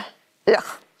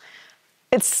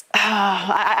 It's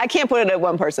I can't put it at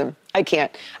one person. I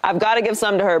can't. I've got to give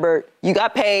some to Herbert. You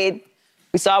got paid.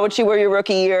 We saw what you were your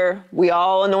rookie year. We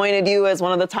all anointed you as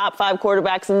one of the top 5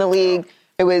 quarterbacks in the league.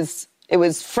 It was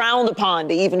frowned upon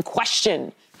to even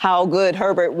question how good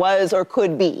Herbert was or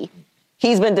could be.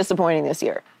 He's been disappointing this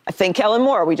year. I think Kellen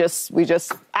Moore, we just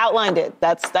outlined it.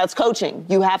 That's coaching.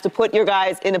 You have to put your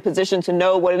guys in a position to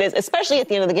know what it is, especially at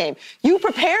the end of the game. You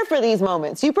prepare for these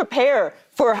moments. You prepare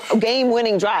for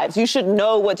game-winning drives. You should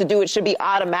know what to do. It should be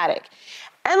automatic.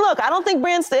 And look, I don't think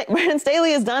Brandon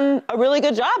Staley has done a really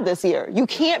good job this year. You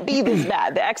can't be this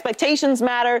bad. The expectations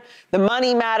matter. The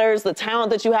money matters. The talent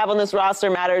that you have on this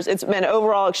roster matters. It's been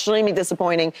overall extremely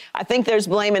disappointing. I think there's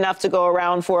blame enough to go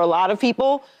around for a lot of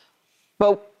people.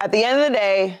 But at the end of the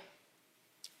day,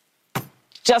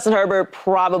 Justin Herbert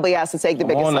probably has to take the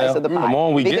biggest slice of the pie.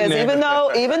 Because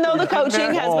even though the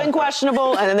coaching has been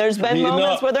questionable and there's been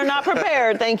moments where they're not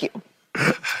prepared, thank you.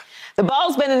 The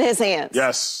ball's been in his hands.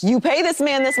 Yes. You pay this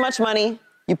man this much money.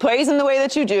 You praise him the way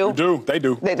that you do. You do. They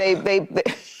do.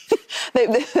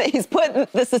 He's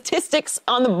put the statistics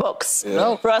on the books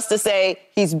for us to say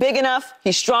he's big enough,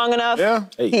 he's strong enough,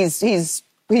 he's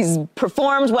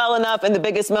performed well enough in the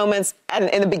biggest moments and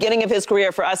in the beginning of his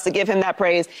career for us to give him that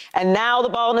praise. And now the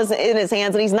ball is in his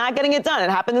hands and he's not getting it done. It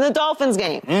happened in the Dolphins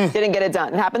game. Didn't get it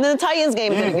done. It happened in the Titans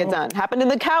game. It didn't get done. It happened in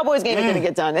the Cowboys game. It didn't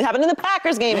get done. It happened in the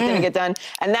Packers game. It didn't get done.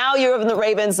 And now you're in the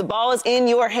Ravens. The ball is in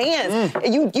your hands.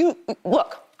 You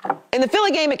look, in the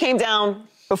Philly game, it came down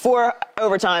before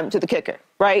overtime to the kicker,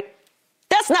 right?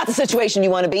 That's not the situation you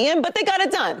want to be in, but they got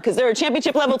it done because they're a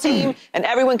championship-level team and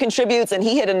everyone contributes, and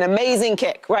he hit an amazing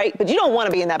kick, right? But you don't want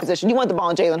to be in that position. You want the ball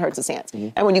in Jalen Hurts' hands.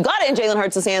 And when you got it in Jalen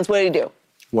Hurts' hands, what did he do?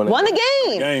 Won the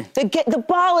game. The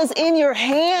ball is in your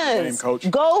hands. Game, coach.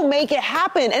 Go make it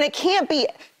happen. And it can't be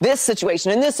this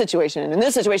situation and this situation and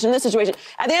this situation and this situation.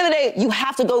 At the end of the day, you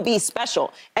have to go be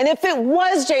special. And if it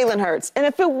was Jalen Hurts, and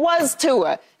if it was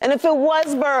Tua, and if it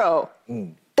was Burrow,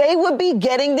 they would be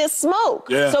getting this smoke.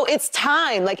 So it's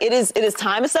time. Like it is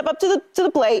time to step up to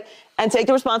the plate and take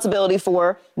the responsibility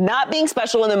for not being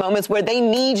special in the moments where they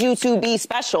need you to be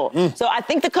special. So I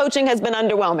think the coaching has been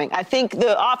underwhelming. I think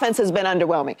the offense has been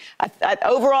underwhelming.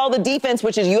 Overall, the defense,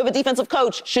 which is you have a defensive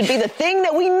coach, should be the thing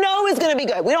that we know is going to be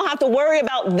good. We don't have to worry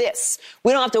about this.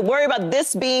 We don't have to worry about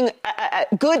this being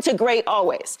good to great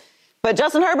always. But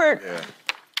Justin Herbert,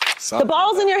 The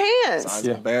ball's in your hands.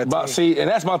 Yeah. But see, and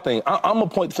that's my thing. I'm going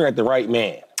to point the finger at the right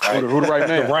man. Right? Who the right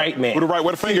man? The right man.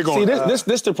 Where the finger going? See,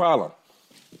 this the problem.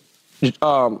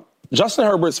 Justin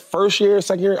Herbert's first year,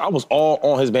 second year, I was all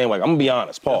on his bandwagon. I'm going to be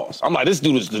honest. Pause. I'm like, this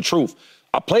dude is the truth.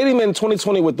 I played him in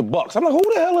 2020 with the Bucs. I'm like,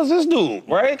 who the hell is this dude,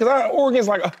 right? Because Oregon's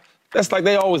like, that's like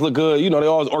they always look good. You know,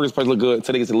 Oregon's players look good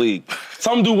until they get to the league.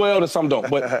 Some do well and some don't.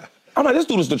 But I'm like, this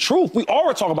dude is the truth. We all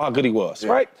were talking about how good he was,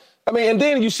 right? I mean, and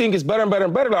then you see him gets better and better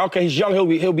and better. Like, okay, he's young.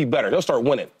 He'll be better. They'll start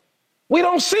winning. We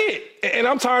don't see it. And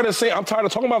I'm tired of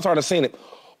seeing it.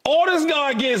 All this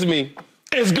guy gives me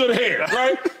is good hair,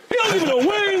 right? He don't give me no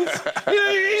wings.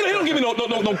 He don't give me no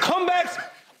comebacks.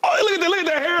 Oh, look at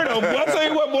that hair, though. Boy. I tell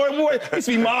you what, boy, he used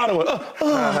to be modeling.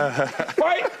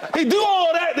 Right? He do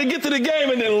all that to get to the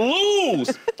game and then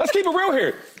lose. Let's keep it real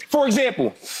here. For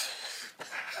example,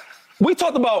 we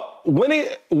talked about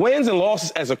wins and losses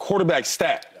as a quarterback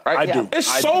stat. Right? I do. There's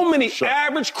so many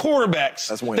average quarterbacks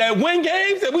that win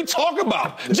games that we talk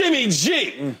about. Jimmy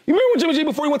G. You remember when Jimmy G,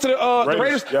 before he went to the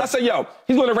Raiders? Yeah. I said, yo,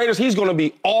 he's going to the Raiders. He's going to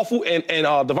be awful. And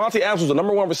Devontae Adams was the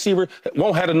number one receiver.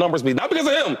 Won't have the numbers be. Not because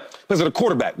of him, because of the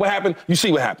quarterback. What happened? You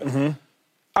see what happened. Mm-hmm.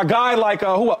 A guy like,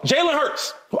 Jalen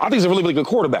Hurts. I think he's a really, really good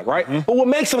quarterback, right? Mm-hmm. But what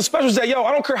makes him special is that, yo,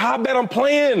 I don't care how bad I'm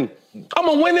playing. I'm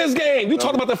going to win this game. You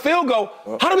talked about the field goal.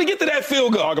 How do we get to that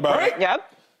field goal? Talk about right? it. Yep.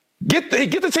 Get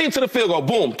the team to the field goal.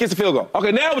 Boom. Gets the field goal.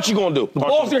 Okay, now what you going to do? The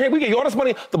ball's in your hand. We get you all this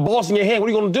money. The ball's in your hand. What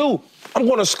are you going to do? I'm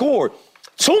going to score.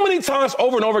 Too many times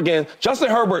over and over again,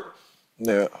 Justin Herbert,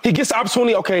 he gets the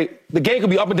opportunity. Okay, the game could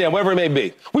be up and down, whatever it may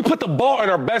be. We put the ball in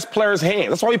our best player's hands.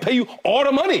 That's why we pay you all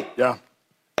the money. Yeah.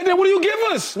 And then what do you give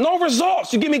us? No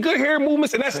results. You give me good hair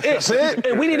movements, and that's it. That's it.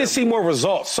 And we need to see more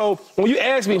results. So when you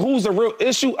ask me who's the real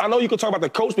issue, I know you can talk about the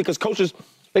coach because coaches,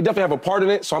 they definitely have a part in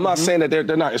it. So I'm not saying that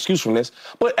they're not excused from this.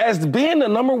 But as being the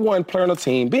number one player on the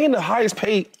team, being the highest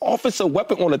paid offensive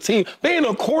weapon on the team, being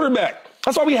a quarterback,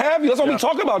 that's why we have you. That's why we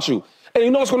talk about you. And you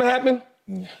know what's going to happen?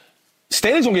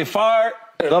 Staley's going to get fired,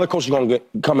 and another coach is going to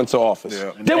come into office.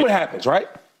 Yeah. Then what happens, right?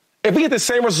 If we get the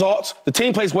same results, the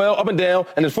team plays well, up and down,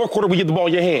 and in the fourth quarter we get the ball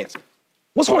in your hands,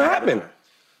 what's going to happen?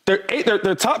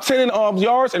 They're top 10 in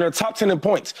yards and they're top 10 in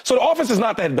points. So the offense is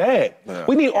not that bad. Yeah.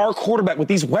 We need our quarterback with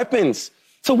these weapons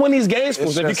to win these games for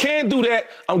us. If you can't do that,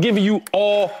 I'm giving you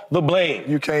all the blame.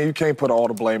 You can't put all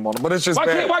the blame on them, but it's just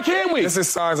bad. Why can't we? This is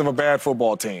signs of a bad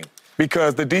football team.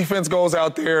 Because the defense goes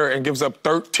out there and gives up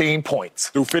 13 points.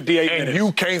 Through 58 minutes. And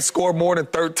you can't score more than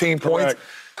 13 points.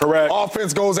 Correct.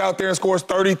 Offense goes out there and scores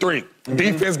 33. Mm-hmm.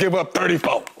 Defense give up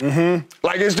 34. Mm-hmm.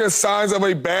 Like, it's just signs of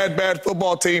a bad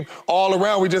football team all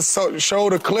around. We just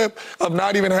showed a clip of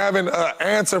not even having an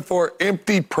answer for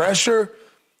empty pressure.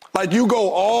 Like, you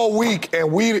go all week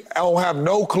and we don't have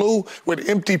no clue with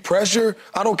empty pressure.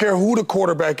 I don't care who the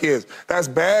quarterback is. That's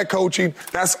bad coaching.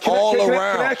 That's all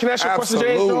around. Can I ask you a question,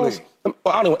 James Jones?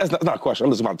 Well, I don't know. That's not a question.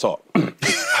 I'm just about to talk.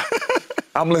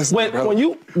 I'm listening,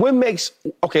 what makes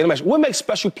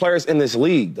special players in this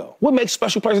league, though? What makes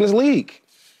special players in this league?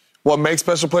 What makes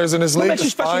special players in this league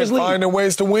is finding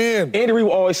ways to win. Andy Reid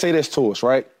will always say this to us,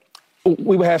 right?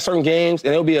 We would have certain games,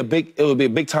 and it would be a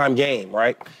big time game,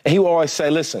 right? And he would always say,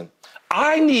 "Listen,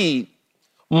 I need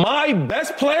my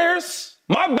best players."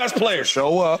 My best players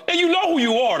show up. And you know who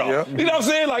you are, though. Yeah. You know what I'm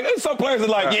saying? Like, some players are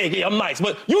like, yeah, I'm nice.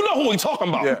 But you know who we talking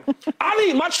about. Yeah. I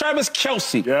need my Travis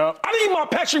Kelce. Yeah. I need my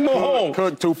Patrick Mahomes.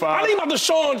 Cook 2-5. I need my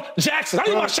Deshaun Jackson. I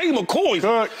need my Shady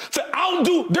McCoy to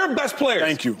outdo their best players.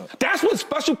 Thank you. That's what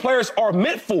special players are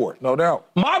meant for. No doubt.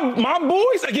 My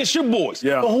boys against your boys.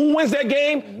 Yeah. But who wins that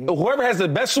game, whoever has the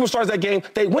best superstars that game,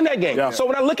 they win that game. Yeah. So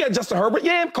when I look at Justin Herbert,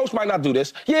 coach might not do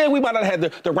this. Yeah, we might not have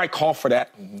had the right call for that.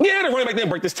 Yeah, the running back didn't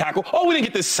break this tackle. Oh, we didn't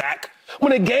get this sack.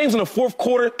 When the game's in the fourth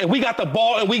quarter and we got the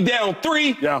ball and we down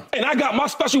 3, and I got my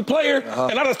special player,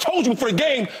 and I just told you before the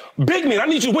game, big man, I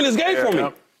need you to win this game for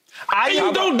me. And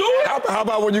you don't do it? How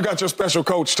about when you got your special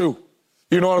coach, too?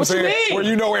 You know what I'm saying? Where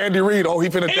you know Andy Reid, he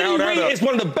finna down that up. Andy Reid is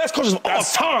one of the best coaches of all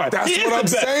time. That's what I'm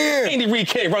saying. Andy Reid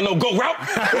can't run no go route.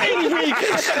 Andy Reid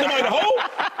can't set nobody in the hole.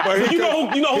 But you know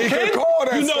who can? Call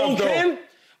that you know who can?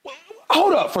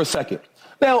 Hold up for a second.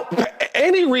 Now,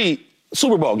 Andy Reid,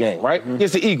 Super Bowl game, right?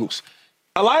 Against the Eagles.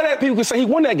 A lot of that people can say he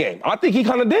won that game. I think he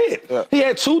kind of did. Yeah. He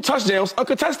had 2 touchdowns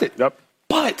uncontested. Yep.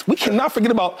 But we cannot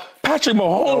forget about Patrick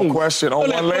Mahomes. No question. On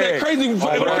one leg. That crazy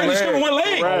strip on one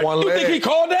leg. Right. You think he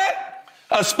called that?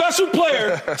 A special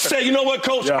player said, you know what,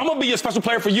 coach, I'm going to be a special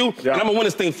player for you, and I'm going to win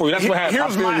this thing for you. That's what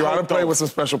happened. I done played with some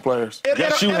special players.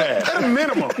 Yes, you have.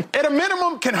 At a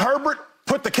minimum, can Herbert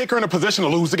put the kicker in a position to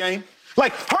lose the game?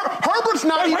 Like, Herbert's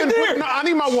not even putting, no, I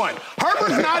need my one.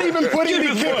 Herbert's not even putting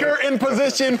the kicker in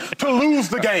position to lose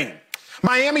the game.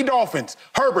 Miami Dolphins,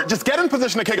 Herbert, just get in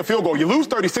position to kick a field goal. You lose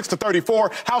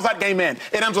 36-34. How's that game end?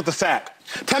 It ends with a sack.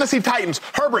 Tennessee Titans,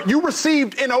 Herbert, you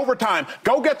received in overtime.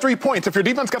 Go get 3 points. If your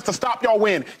defense gets to stop, y'all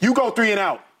win. You go 3 and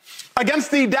out.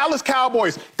 Against the Dallas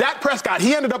Cowboys, Dak Prescott,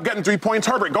 he ended up getting 3 points.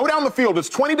 Herbert, go down the field. It's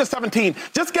 20-17.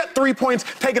 Just get 3 points,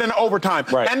 take it into overtime.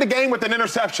 Right. End the game with an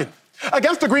interception.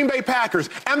 Against the Green Bay Packers,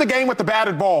 end the game with the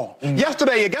batted ball.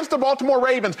 Yesterday, against the Baltimore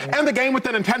Ravens, end the game with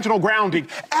an intentional grounding.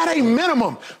 At a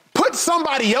minimum, put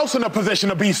somebody else in a position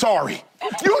to be sorry.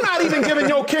 You're not even giving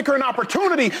your kicker an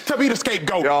opportunity to be the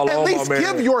scapegoat. At least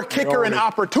give your kicker an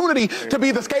opportunity to be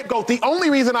the scapegoat. The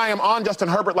only reason I am on Justin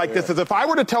Herbert like this is if I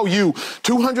were to tell you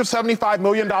 $275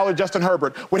 million Justin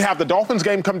Herbert would have the Dolphins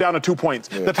game come down to 2 points,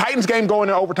 the Titans game going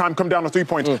into overtime come down to 3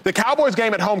 points, the Cowboys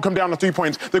game at home come down to 3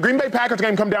 points, the Green Bay Packers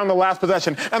game come down to the last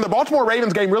possession, and the Baltimore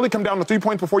Ravens game really come down to 3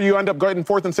 points before you end up getting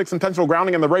 4th and 6 intentional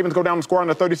grounding and the Ravens go down and score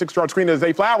on a 36-yard screen to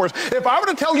Zay Flowers. If I were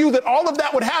to tell you that all of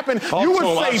that would happen, you would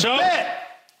say bet.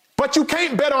 But you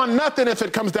can't bet on nothing if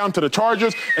it comes down to the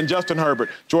Chargers and Justin Herbert.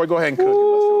 Joy, go ahead and cook.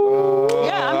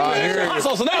 I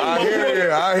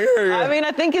hear you. I mean,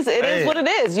 I think it is what it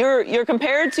is. You're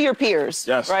compared to your peers,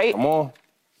 right? Come on.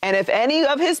 And if any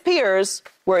of his peers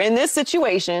were in this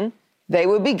situation, they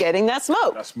would be getting that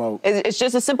smoke. It's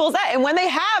just as simple as that. And when they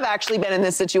have actually been in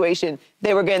this situation,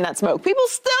 they were getting that smoke. People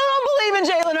still don't believe in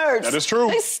Jalen Hurts. That is true.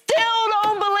 They still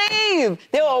don't believe.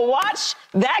 They will watch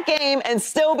that game and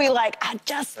still be like, I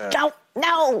just don't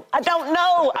know. I don't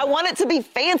know. I want it to be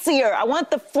fancier. I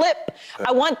want the flip.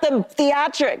 I want the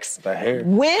theatrics.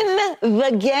 Win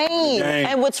the game.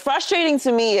 And what's frustrating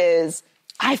to me is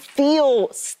I still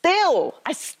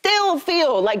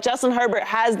feel like Justin Herbert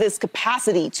has this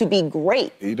capacity to be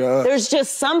great. He does. There's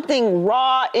just something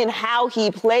raw in how he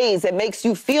plays that makes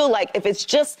you feel like if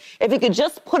he could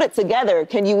just put it together,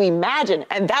 can you imagine?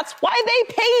 And that's why they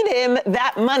paid him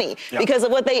that money, because of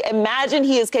what they imagine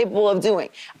he is capable of doing.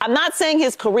 I'm not saying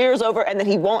his career is over and that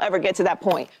he won't ever get to that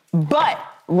point, but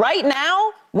right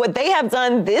now, what they have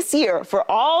done this year, for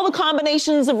all the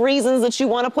combinations of reasons that you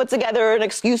want to put together and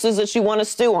excuses that you want to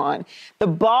stew on, the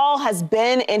ball has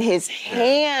been in his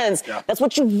hands. That's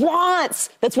what you want.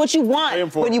 That's what you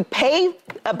want. When you pay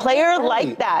a player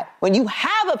like that, when you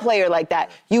have a player like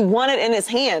that, you want it in his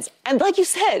hands. And like you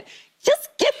said, just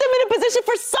get them in a position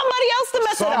for somebody else to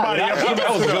mess it up. That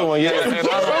was a good one,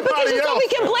 So we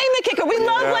can blame the kicker. We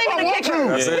love blaming the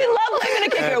kicker. We love blaming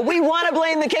the kicker. We want to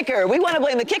blame the kicker. We want to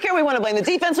blame the kicker. We want to blame the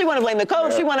defense. We want to blame the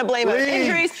coach. We want to blame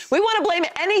injuries. We want to blame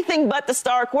anything but the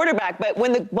star quarterback. But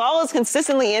when the ball is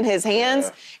consistently in his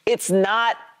hands, it's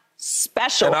not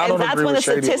special. And that's when the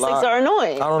statistics are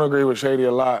annoying. I don't agree with Shady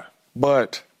a lot.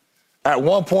 But at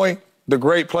one point, the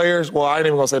great players, well, I ain't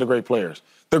even going to say the great players,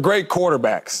 the great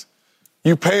quarterbacks,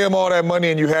 you pay them all that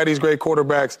money and you have these great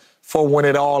quarterbacks for when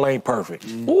it all ain't perfect.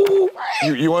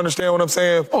 You understand what I'm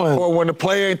saying? For when the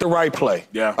play ain't the right play.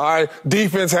 All right?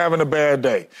 Defense having a bad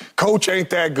day. Coach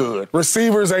ain't that good.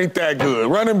 Receivers ain't that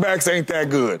good. Running backs ain't that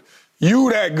good.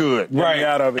 You that good. Right.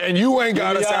 Out of it. And you ain't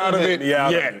got us out of it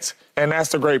yet. And that's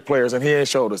the great players, and he ain't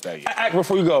showed us that yet.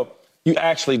 Before you go, you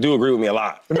actually do agree with me a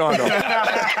lot. No, I don't. You know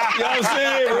what I'm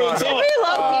saying? Real talk. We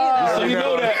love you. So you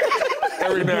know that.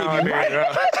 Every now and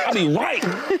then. I be right.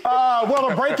 Well,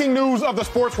 the breaking news of the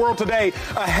sports world today,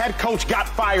 a head coach got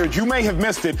fired. You may have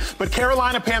missed it, but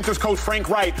Carolina Panthers coach Frank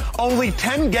Reich, only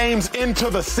 10 games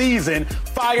into the season,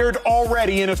 fired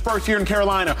already in his first year in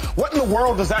Carolina. What in the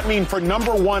world does that mean for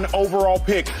number 1 overall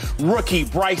pick, rookie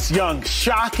Bryce Young?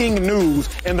 Shocking news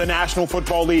in the National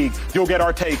Football League. You'll get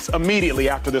our takes immediately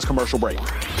after this commercial break.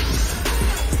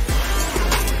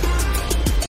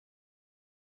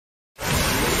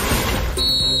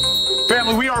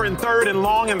 Family, we are in 3rd and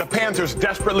long, and the Panthers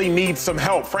desperately need some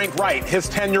help. Frank Reich, his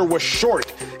tenure was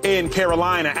short in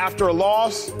Carolina. After a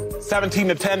loss,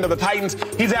 17-10 to the Titans,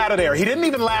 he's out of there. He didn't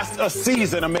even last a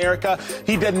season, America.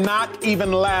 He did not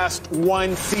even last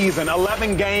one season.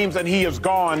 11 games, and he is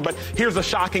gone. But here's the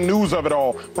shocking news of it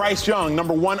all. Bryce Young,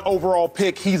 number 1 overall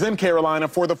pick, he's in Carolina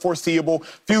for the foreseeable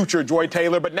future, Joy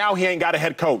Taylor. But now he ain't got a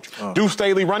head coach. Deuce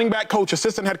Staley, running back coach,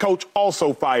 assistant head coach,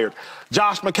 also fired.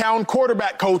 Josh McCown,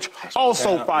 quarterback coach,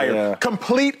 also fired.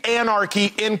 Complete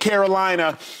anarchy in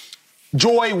Carolina.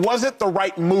 Joy, was it the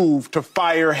right move to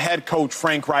fire head coach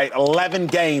Frank Reich 11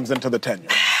 games into the tenure?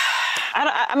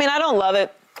 I mean, I don't love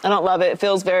it. I don't love it. It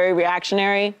feels very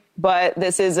reactionary, but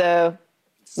this is a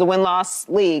win-loss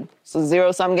league. It's a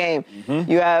zero-sum game.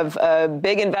 You have a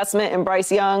big investment in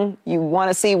Bryce Young. You want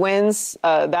to see wins.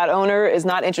 That owner is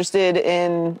not interested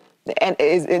in, and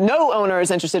no owner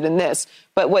is interested in this.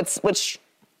 But what's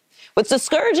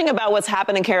discouraging about what's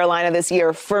happened in Carolina this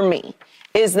year for me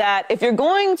is that if you're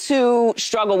going to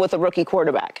struggle with a rookie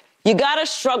quarterback, you got to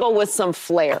struggle with some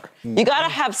flair. You got to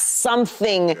have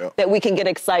something that we can get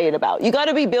excited about. You got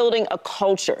to be building a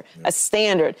culture, a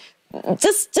standard,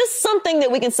 just something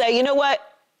that we can say, you know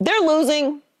what, they're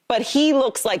losing, but he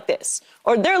looks like this.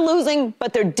 Or they're losing,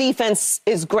 but their defense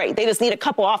is great. They just need a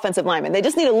couple offensive linemen. They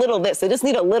just need a little this. They just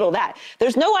need a little that.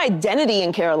 There's no identity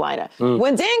in Carolina.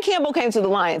 When Dan Campbell came to the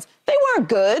Lions, they weren't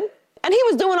good. And he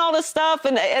was doing all this stuff,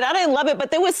 and I didn't love it,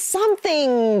 but there was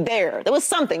something there. There was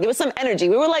something. There was some energy.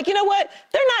 We were like, you know what?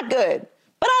 They're not good.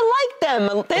 But I like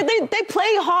them. They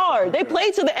play hard. They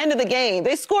play to the end of the game.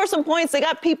 They score some points. They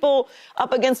got people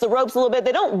up against the ropes a little bit.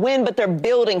 They don't win, but they're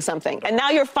building something. And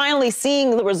now you're finally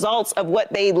seeing the results of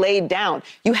what they laid down.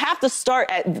 You have to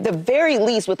start at the very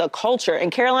least with a culture,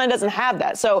 and Carolina doesn't have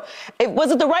that. So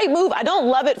was it the right move? I don't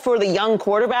love it for the young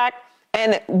quarterback.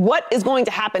 And what is going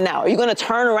to happen now? Are you going to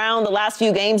turn around the last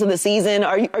few games of the season?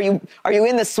 Are you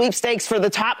in the sweepstakes for the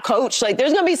top coach? Like,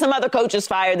 there's going to be some other coaches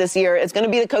fired this year. It's going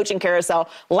to be the coaching carousel,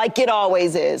 like it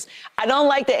always is. I don't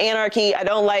like the anarchy. I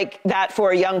don't like that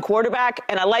for a young quarterback.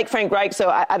 And I like Frank Reich, so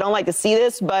I don't like to see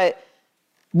this. But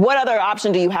what other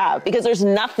option do you have? Because there's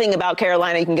nothing about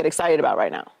Carolina you can get excited about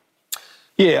right now.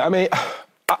 Yeah, I mean,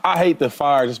 I hate the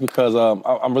fire just because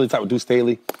I'm really tight with Deuce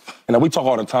Staley. And we talk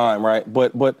all the time, right?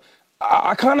 But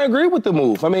I kind of agree with the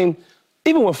move. I mean,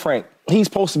 even with Frank, he's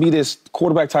supposed to be this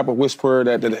quarterback type of whisperer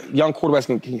that young quarterbacks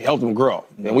can help them grow.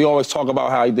 And we always talk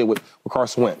about how he did with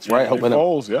Carson Wentz, right? Nick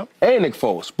Foles, yeah. And Nick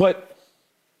Foles. But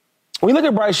when you look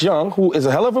at Bryce Young, who is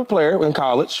a hell of a player in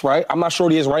college, right? I'm not sure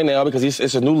what he is right now because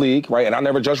it's a new league, right? And I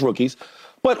never judge rookies.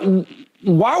 But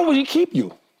why would he keep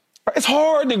you? It's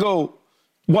hard to go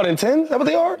 1-10, is that what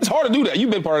they are? It's hard to do that.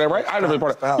 You've been part of that, right? I've never been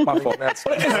part of that. My fault.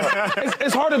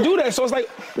 It's hard to do that. So it's like,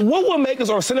 what would make us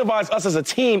or incentivize us as a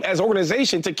team, as an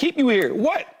organization, to keep you here?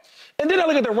 What? And then I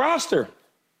look at the roster.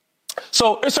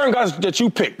 So there's certain guys that you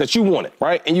pick, that you wanted,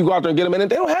 right? And you go out there and get them in, and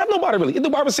they don't have nobody really.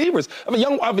 They're wide receivers. I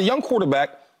have a young quarterback.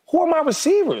 Who are my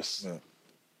receivers? Yeah.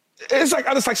 It's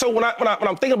like, so when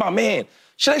I'm thinking about, man,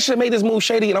 should I have made this move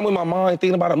shady? And I'm in my mind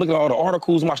thinking about it, I'm looking at all the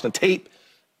articles, I'm watching the tape.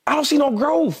 I don't see no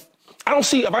growth. I don't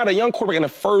see if I had a young quarterback in the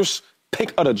first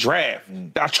pick of the draft.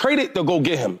 I traded to go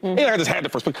get him. I just had the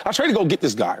first pick. I traded to go get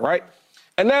this guy, right?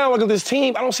 And now look at this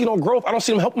team. I don't see no growth. I don't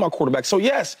see them helping my quarterback. So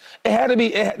yes,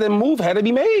 the move had to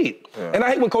be made. Yeah. And I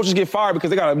hate when coaches get fired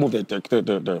because they got to move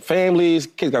their families.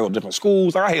 Kids got to go to different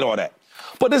schools. I hate all that.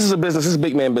 But this is a business. This is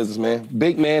big man business, man.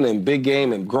 Big man and big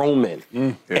game and grown men.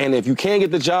 Yeah. And if you can't get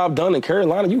the job done in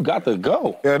Carolina, you got to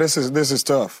go. Yeah, this is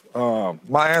tough.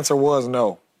 My answer was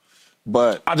no.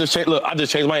 But I just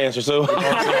changed my answer, so.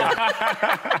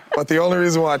 But the only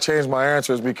reason why I changed my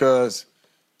answer is because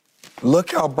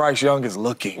look how Bryce Young is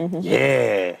looking.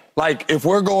 Yeah. Like, if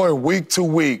we're going week to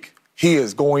week, he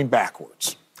is going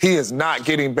backwards. He is not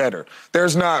getting better.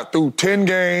 There's not, through 10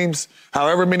 games,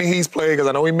 however many he's played, because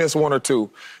I know he missed 1 or 2,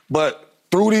 but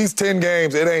through these 10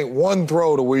 games, it ain't one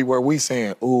throw to where we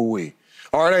saying, ooh-wee.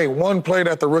 Or it ain't one play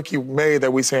that the rookie made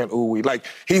that we saying, ooh-wee. Like,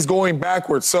 he's going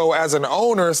backwards. So as an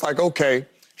owner, it's like, okay,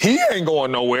 he ain't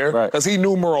going nowhere because he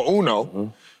numero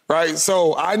uno, right?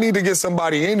 So I need to get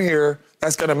somebody in here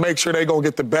that's going to make sure they're going to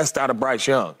get the best out of Bryce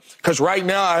Young. Because right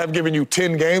now I have given you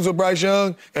 10 games with Bryce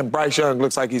Young, and Bryce Young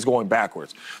looks like he's going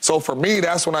backwards. So for me,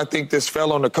 that's when I think this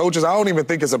fell on the coaches. I don't even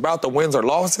think it's about the wins or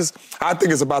losses. I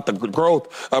think it's about the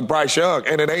growth of Bryce Young,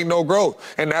 and it ain't no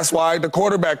growth. And that's why the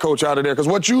quarterback coach out of there, because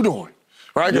what you doing?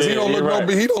 Right? Because he don't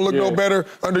look no better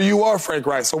under you or Frank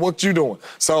Reich. So what you doing?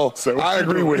 So I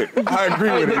agree with it. I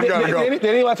agree with it. You got to go. Did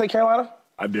anyone take Carolina?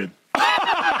 I did.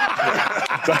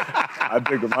 I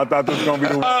picked him. I thought this was going to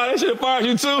be the one. They should have fired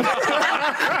you, too.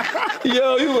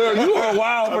 Yo, you were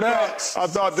wild for that. I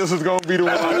thought this was going to be the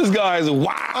one. This guy is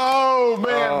wild. Oh,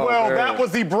 man. That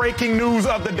was the breaking news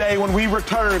of the day when we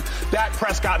returned. Dak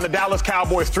Prescott and the Dallas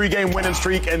Cowboys 3-game winning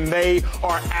streak, and they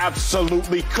are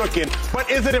absolutely cooking. But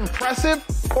is it impressive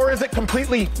or is it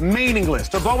completely meaningless?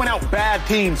 They're blowing out bad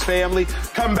teams, family.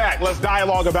 Come back. Let's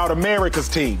dialogue about America's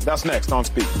team. That's next on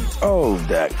Speak. Oh,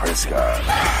 Dak Prescott.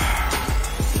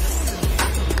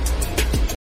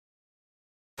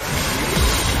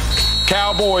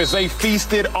 Cowboys, they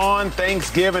feasted on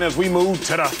Thanksgiving as we move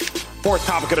to the fourth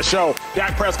topic of the show.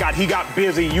 Dak Prescott, he got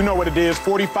busy. You know what it is.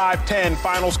 45-10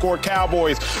 final score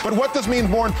Cowboys. But what this means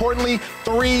more importantly,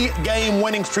 3-game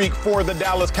winning streak for the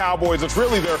Dallas Cowboys. It's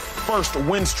really their first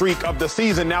win streak of the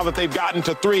season now that they've gotten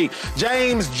to 3.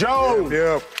 James, Joe.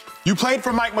 Yep. You played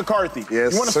for Mike McCarthy.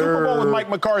 Yes, You won a Super Bowl with Mike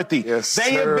McCarthy. Yes,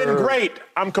 They have been great.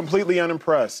 I'm completely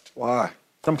unimpressed. Why?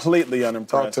 Completely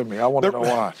unimpressed. Talk to me. I want to know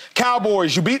why.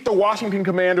 Cowboys, you beat the Washington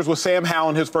Commanders with Sam Howell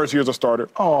in his first year as a starter.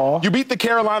 Aww. You beat the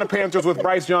Carolina Panthers with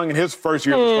Bryce Young in his first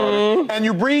year as a starter. And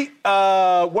you beat,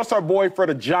 what's our boy for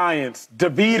the Giants,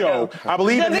 DeVito, I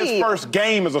believe in his first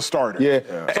game as a starter. Yeah.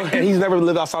 And he's never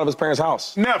lived outside of his parents'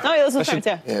 house. Never. No, he lives with his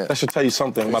parents, yeah. That should tell you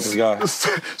something about this guy.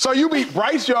 So you beat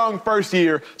Bryce Young first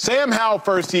year, Sam Howell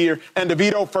first year, and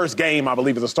DeVito first game, I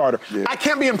believe, as a starter. Yeah. I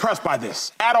can't be impressed by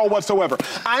this at all whatsoever.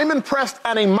 I'm impressed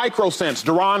at a micro sense.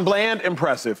 Deron Bland,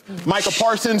 impressive. Micah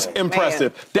Parsons,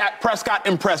 impressive. Dak Prescott,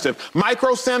 impressive.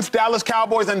 Micro sense, Dallas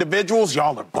Cowboys individuals,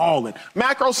 y'all are balling.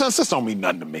 Macro sense, this don't mean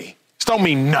nothing to me. This don't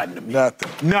mean nothing to me.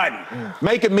 Nothing.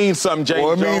 Make it mean something, James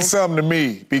Well, it Jones. means something to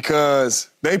me because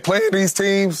they play these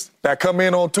teams that come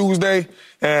in on Tuesday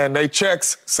and they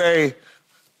checks say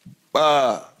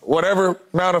whatever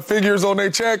amount of figures on their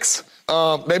checks.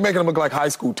 They making them look like high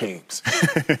school teams.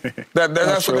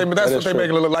 That's what they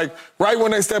making it look like. Right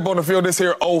when they step on the field, this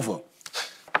here over.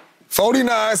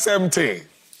 49-17,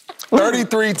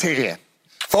 33-10,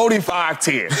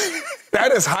 45-10.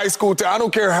 That is high school. I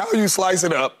don't care how you slice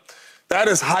it up. That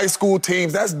is high school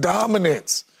teams. That's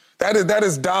dominance. That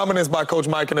is dominance by Coach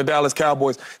Mike and the Dallas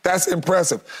Cowboys. That's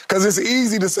impressive. Because it's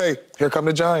easy to say, here come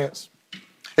the Giants.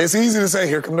 It's easy to say,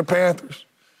 here come the Panthers.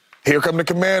 Here come the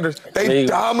Commanders. They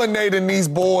dominating these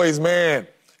boys, man.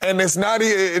 And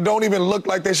it don't even look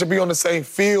like they should be on the same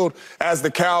field as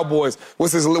the Cowboys,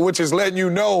 which is letting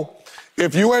you know,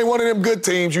 if you ain't one of them good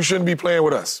teams, you shouldn't be playing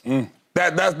with us.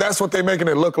 That's what they're making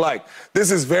it look like.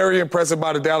 This is very impressive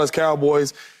by the Dallas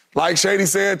Cowboys. Like Shady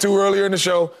said, too, earlier in the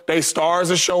show, they stars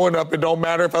are showing up. It don't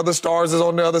matter if other stars is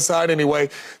on the other side anyway.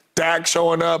 Dak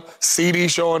showing up, CD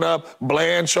showing up,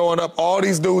 Bland showing up. All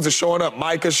these dudes are showing up.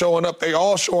 Micah showing up. They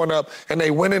all showing up, and they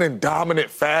winning in dominant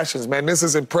fashions, man. This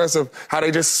is impressive how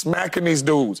they just smacking these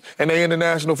dudes, and they in the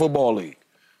National Football League.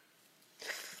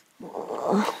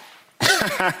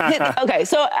 Okay,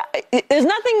 so there's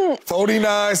nothing.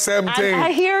 49-17.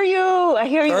 I hear you.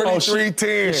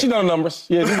 33-10. She know the numbers.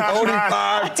 Yeah,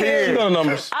 45-10. She know the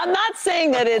numbers. I'm not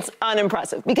saying that it's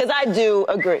unimpressive because I do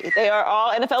agree. They are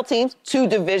all NFL teams, 2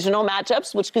 divisional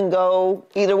matchups, which can go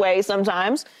either way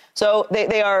sometimes. So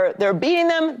they're beating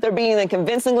them. They're beating them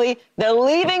convincingly. They're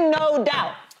leaving no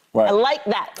doubt. Right. I like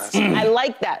that. I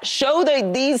like that. Show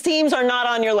that these teams are not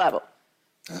on your level.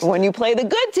 When you play the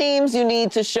good teams, you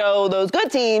need to show those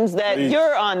good teams that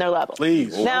you're on their level.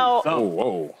 Please. Now,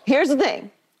 here's the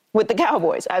thing. With the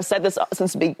Cowboys, I've said this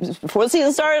since before the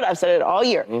season started. I've said it all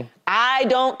year. I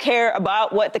don't care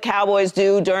about what the Cowboys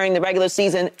do during the regular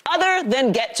season other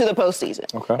than get to the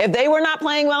postseason. Okay. If they were not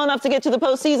playing well enough to get to the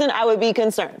postseason, I would be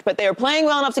concerned. But they are playing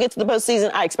well enough to get to the postseason.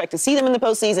 I expect to see them in the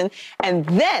postseason. And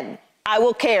then I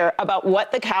will care about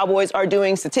what the Cowboys are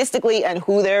doing statistically and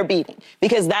who they're beating.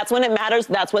 Because that's when it matters.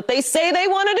 That's what they say they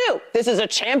want to do. This is a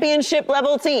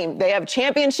championship-level team. They have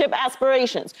championship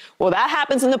aspirations. Well, that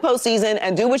happens in the postseason,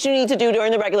 and do what you need to do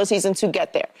during the regular season to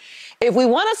get there. If we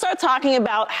want to start talking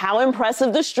about how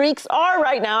impressive the streaks are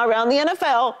right now around the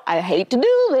NFL, I hate to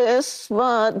do this,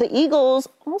 but the Eagles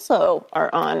also are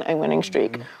on a winning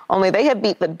streak. Only they have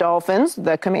beat the Dolphins,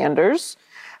 the Commanders,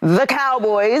 the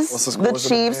Cowboys, the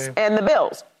Chiefs, and the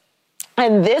Bills.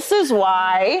 And this is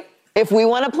why, if we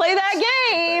want to play that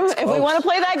game,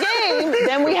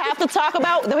 then we have to talk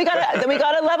about, then we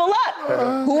gotta level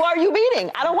up. Who are you beating?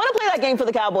 I don't want to play that game for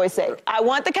the Cowboys' sake. I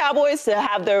want the Cowboys to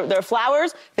have their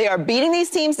flowers. They are beating these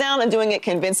teams down and doing it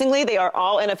convincingly. They are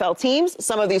all NFL teams.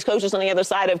 Some of these coaches on the other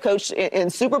side have coached in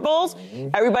Super Bowls.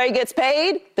 Everybody gets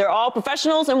paid. They're all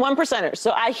professionals and 1%ers.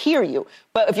 So I hear you.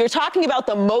 But if you're talking about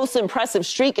the most impressive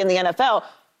streak in the NFL,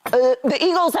 the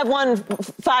Eagles have won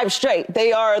 5 straight.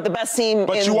 They are the best team in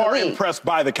the league. But you are impressed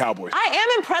by the Cowboys. I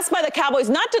am impressed by the Cowboys,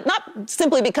 not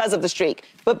simply because of the streak,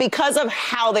 but because of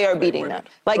how they are beating them.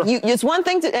 Like, it's one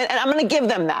thing to, and I'm going to give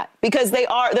them that, because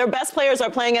their best players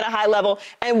are playing at a high level,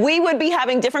 and we would be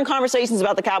having different conversations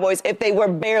about the Cowboys if they were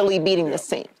barely beating this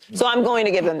team. So I'm going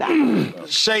to give them that.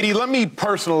 Shady, let me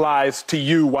personalize to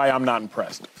you why I'm not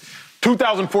impressed.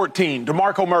 2014,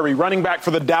 DeMarco Murray, running back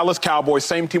for the Dallas Cowboys,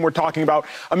 same team we're talking about.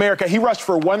 America, he rushed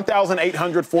for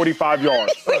 1,845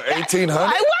 yards. 1,800? Why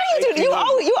are you doing? You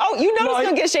know it's going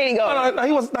to get Shady going. No,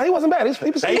 he wasn't bad.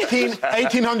 He was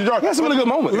 1,800 yards. That's a really good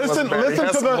moment. Listen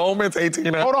to the moments.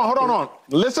 1,800. Hold on.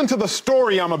 Listen to the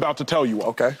story I'm about to tell you.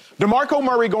 Okay. DeMarco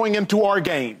Murray going into our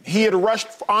game, he had rushed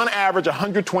on average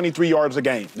 123 yards a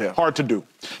game. Yeah. Hard to do.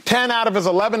 10 out of his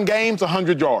 11 games,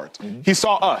 100 yards. He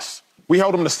saw us. We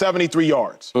held him to 73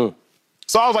 yards. So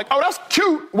I was like, oh, that's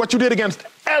cute what you did against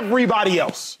everybody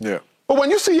else. Yeah. But when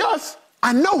you see us,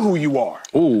 I know who you are.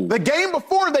 Ooh. The game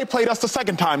before they played us the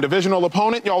second time, divisional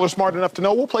opponent, y'all are smart enough to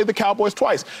know we'll play the Cowboys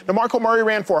twice. DeMarco Murray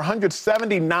ran for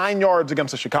 179 yards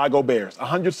against the Chicago Bears,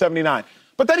 179.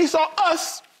 But then he saw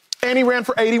us, and he ran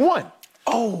for 81.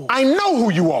 Oh. I know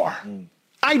who you are.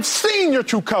 I've seen your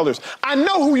true colors. I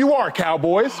know who you are,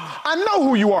 Cowboys. I know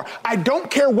who you are. I don't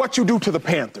care what you do to the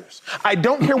Panthers. I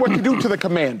don't care what you do to the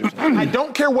Commanders. I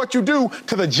don't care what you do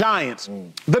to the Giants.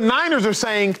 The Niners are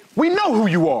saying, we know who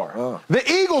you are. The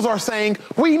Eagles are saying,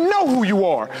 we know who you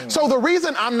are. So the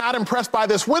reason I'm not impressed by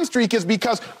this win streak is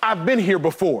because I've been here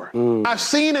before. I've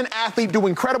seen an athlete do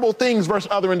incredible things versus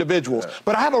other individuals.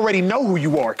 But I already know who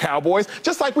you are, Cowboys.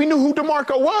 Just like we knew who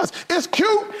DeMarco was. It's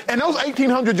cute. And those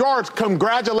 1,800 yards,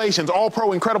 congratulations, all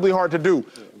pro, incredibly hard to do.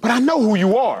 But I know who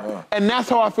you are. And that's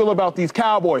how I feel about these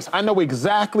Cowboys. I know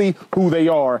exactly who they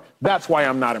are. That's why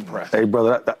I'm not impressed. Hey,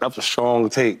 brother, that's a strong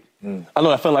take. I know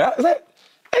that feeling like,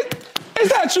 is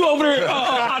that you over there,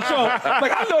 Hacho?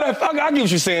 Like, I know that. I get what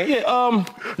you're saying. Yeah.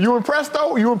 You impressed,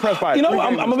 though? You impressed by it? You know,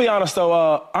 I'm going to be honest,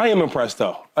 though. I am impressed,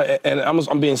 though. And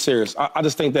I'm being serious. I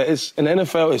just think that in the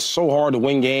NFL, it's so hard to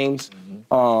win games.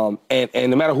 And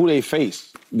no matter who they face,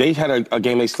 they had a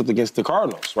game they slipped against the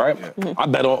Cardinals, right? Yeah. I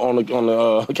bet on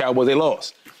the Cowboys, they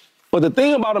lost. But the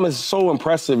thing about them is so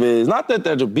impressive is not that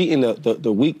they're beating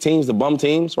the weak teams, the bum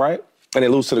teams, right? And they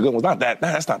lose to the good ones. Not that.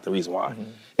 That's not the reason why.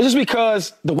 It's just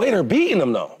because the way they're beating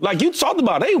them, though. Like you talked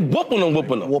about, they whooping them.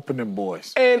 Whooping them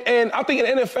boys. And I think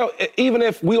in the NFL, even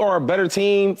if we are a better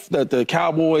team, the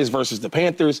Cowboys versus the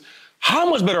Panthers, how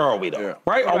much better are we, though? Yeah.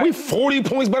 Right? Are we 40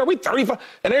 points better? Are we 35?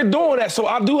 And they're doing that. So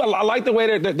I like the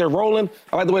way they're rolling.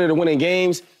 I like the way they're winning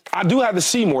games. I do have to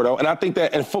see more, though. And I think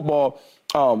that in football,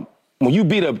 when you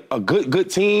beat a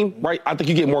good team, right, I think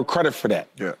you get more credit for that.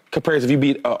 Yeah. Compared to if you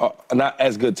beat a not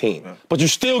as good team. Yeah. But you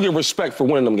still get respect for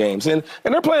winning them games. And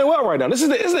they're playing well right now. This is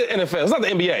the NFL. It's not the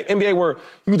NBA. NBA where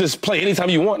you just play anytime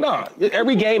you want. Nah,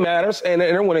 every game matters, and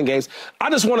they're winning games.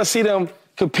 I just want to see them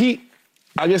compete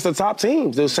against the top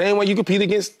teams, the same way you compete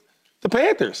against the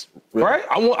Panthers, right?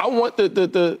 I want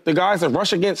the guys that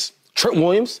rush against Trent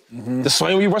Williams the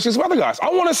same way you rush against some other guys. I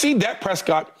want to see Dak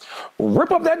Prescott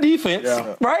rip up that defense,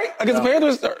 right, against the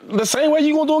Panthers the same way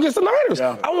you're going to do against the Niners.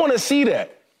 Yeah. I want to see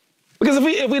that. Because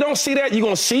if we don't see that, you're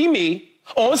going to see me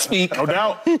on Speak. No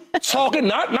doubt. Talking,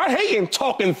 not hating,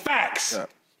 talking facts. Yeah.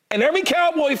 And every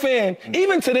Cowboy fan,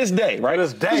 even to this day, right?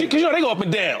 Because you know, they go up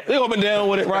and down. They go up and down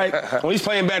with it, right? When he's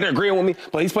playing bad, they're agreeing with me.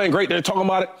 But he's playing great, they're talking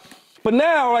about it. But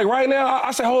now, like right now,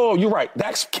 I say, oh, you're right.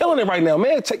 Dak's killing it right now,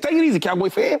 man. Take it easy, Cowboy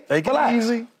fan. Take it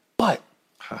easy. But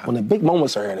when the big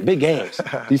moments are in, the big games,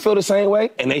 do you feel the same way?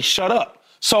 And they shut up.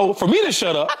 So for me to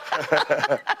shut up,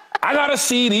 I got to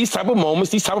see these type of moments,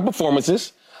 these type of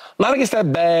performances. Not against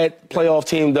that bad playoff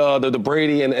team, the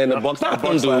Brady and the Bucs. Not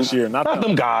them dudes. Last year. Not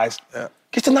them guys. Yeah.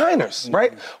 It's the Niners,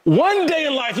 right? One day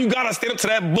in life, you got to stand up to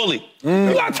that bully.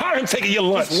 You got to tired of him taking your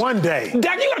lunch. Just one day.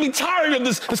 Dak, you got to be tired of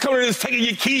this coming in and taking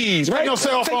your keys, right? Your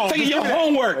cell phone. Taking your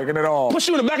homework. Taking it all. Push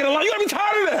you in the back of the line. You got to be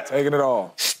tired of that. Taking it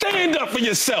all. Stand up for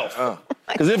yourself.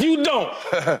 Because if you don't,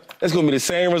 it's going to be the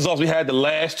same results we had the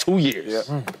last 2 years.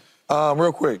 Yeah.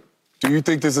 Real quick, do you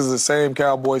think this is the same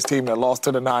Cowboys team that lost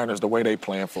to the Niners the way they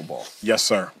playing football? Yes,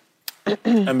 sir.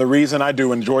 And the reason I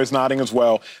do, and Joy's nodding as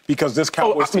well, because this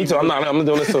Cowboys team... Me too. I'm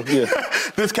doing this too. Yeah.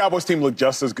 This Cowboys team looked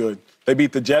just as good. They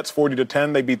beat the Jets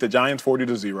 40-10. They beat the Giants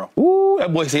 40-0. Ooh,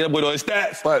 that boy know his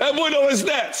stats. That boy know his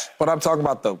stats. But I'm talking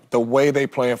about the way they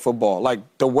playing football. Like,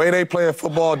 the way they playing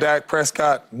football, Dak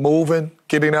Prescott moving,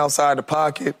 getting outside the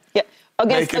pocket. Yeah.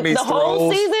 Against the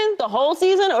whole season? The whole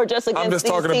season, or just against these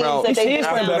teams? I'm just talking about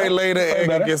after they laid an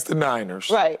egg against the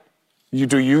Niners. Right.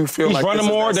 Do you feel he's like running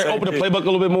more? They open the playbook a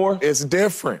little bit more. It's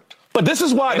different. But this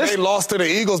is why they lost to the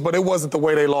Eagles, but it wasn't the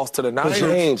way they lost to the Niners.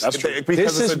 James, that's true.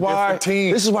 Because this is why.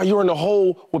 This is why you're in the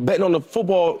hole with betting on the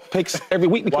football picks every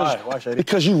week. Because why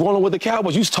because you rolling with the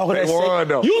Cowboys. You talking that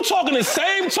same. You talking the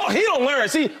same talk. He don't learn.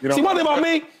 See one thing about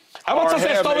me. I'm gonna touch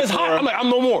that stove. It's hot. I'm like, I'm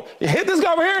no more. You hit this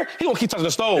guy over here, he gonna keep touching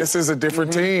the stove. This is a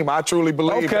different team. I truly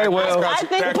believe. Okay, well, I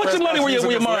think put your money where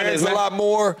your mind is. A lot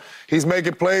more. He's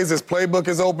making plays. His playbook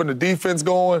is open. The defense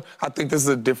going. I think this is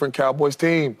a different Cowboys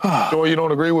team. Joy, you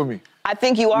don't agree with me? I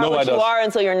think you are what you are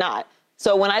until you're not.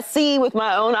 So when I see with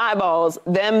my own eyeballs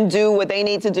them do what they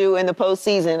need to do in the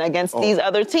postseason against these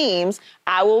other teams,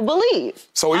 I will believe.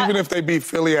 So even if they beat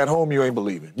Philly at home, you ain't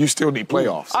believing. You still need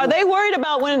playoffs. Are they worried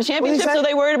about winning championships, or are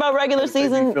they worried about regular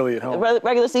season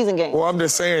games? Well, I'm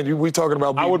just saying, we talking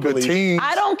about beating good teams.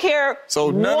 I don't care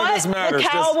what the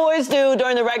Cowboys do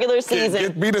during the regular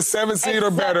season. Be the 7th seed or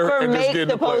better and just get in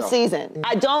the postseason.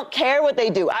 I don't care what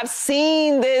they do. I've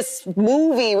seen this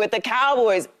movie with the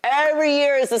Cowboys. Every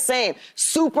year is the same.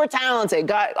 super talented,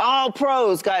 got all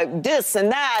pros, got this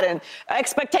and that, and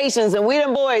expectations, and we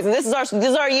them boys, and this is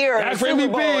our year. That's for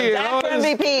MVP. That's for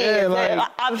MVP. Yeah,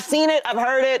 I've seen it. I've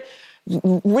heard it.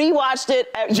 Rewatched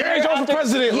it. Jerry Jones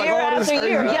president. Year after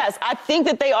year. Yes, I think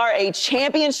that they are a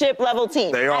championship level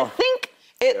team. They are. I think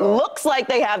it looks like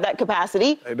they have that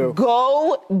capacity. They do.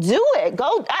 Go do it.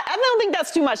 Go. I don't think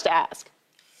that's too much to ask.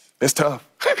 It's tough.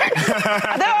 There are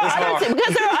other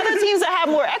teams that have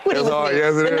more equity with me.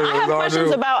 Yes, it is. I have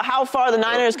questions about how far the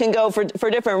Niners can go for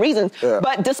different reasons. Yeah.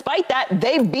 But despite that,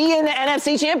 they be in the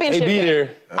NFC Championship. They be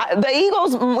there. The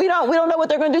Eagles, we don't know what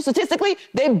they're going to do statistically.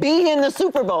 They be in the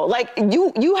Super Bowl. Like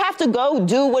you have to go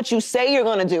do what you say you're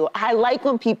going to do. I like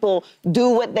when people do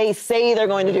what they say they're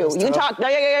going to do. You talk,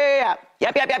 yep.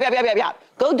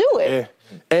 Go do it.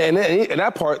 Yeah. And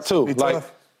that part too, like.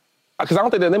 Because I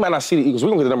don't think that they might not see the Eagles. We're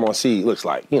going to get the number one seed, looks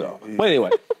like, But anyway,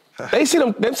 they see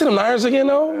them Niners again,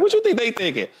 though? What you think they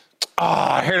thinking?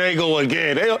 Here they go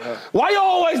again. Why you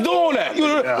always doing that?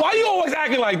 Why you always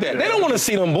acting like that? They don't want to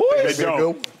see them boys.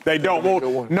 They don't.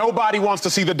 Well, nobody wants to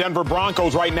see the Denver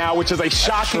Broncos right now, which is a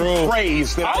shocking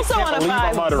phrase. That also on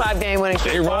a five-game winning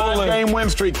streak. They're rolling. 5-game win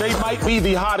streak. They might be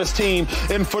the hottest team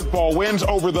in football. Wins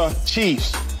over the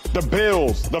Chiefs, the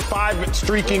Bills, the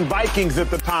 5-streaking Vikings at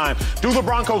the time. Do the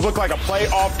Broncos look like a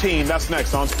playoff team? That's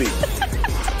next on Speed.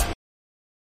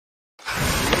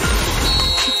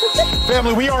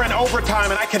 Family, we are in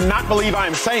overtime, and I cannot believe I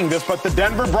am saying this, but the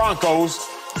Denver Broncos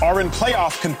are in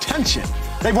playoff contention.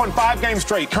 They've won 5 games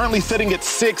straight, currently sitting at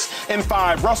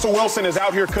 6-5. Russell Wilson is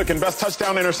out here cooking, best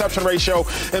touchdown-interception ratio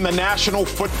in the National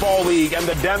Football League, and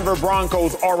the Denver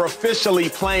Broncos are officially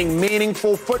playing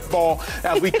meaningful football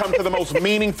as we come to the most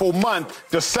meaningful month,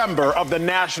 December, of the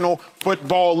National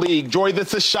Football League. Joy,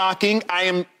 this is shocking. I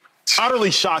am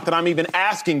utterly shocked that I'm even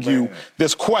asking you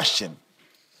this question.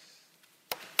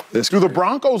 Do the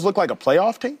Broncos look like a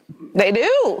playoff team? They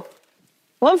do.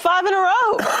 Won 5 in a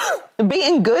row. They're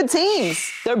beating good teams.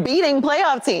 They're beating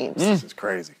playoff teams. This is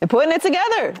crazy. They're putting it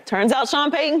together. Turns out Sean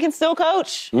Payton can still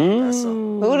coach. Who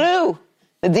knew?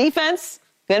 The defense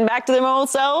getting back to their old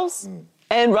selves.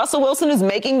 And Russell Wilson is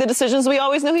making the decisions we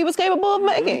always knew he was capable of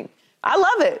making. I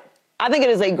love it. I think it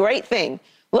is a great thing.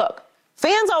 Look,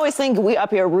 fans always think we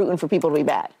up here rooting for people to be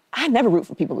bad. I never root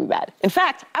for people to be bad. In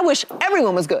fact, I wish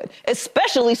everyone was good,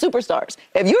 especially superstars.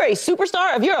 If you're a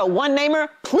superstar, if you're a one-namer,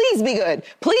 please be good.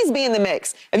 Please be in the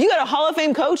mix. If you got a Hall of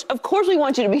Fame coach, of course we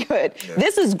want you to be good. Yeah.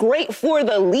 This is great for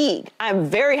the league. I'm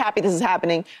very happy this is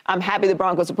happening. I'm happy the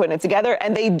Broncos are putting it together,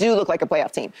 and they do look like a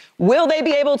playoff team. Will they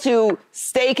be able to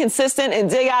stay consistent and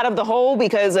dig out of the hole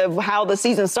because of how the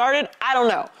season started? I don't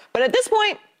know. But at this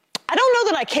point, I don't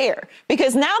know that I care,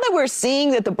 because now that we're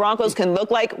seeing that the Broncos can look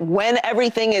like when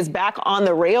everything is back on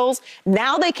the rails,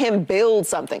 now they can build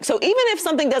something. So even if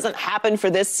something doesn't happen for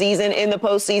this season in the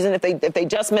postseason, if they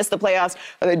just miss the playoffs,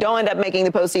 or they don't end up making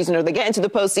the postseason, or they get into the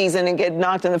postseason and get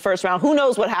knocked in the first round, who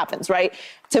knows what happens, right?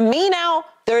 To me now,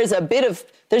 there's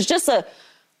just a,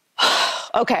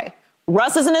 okay,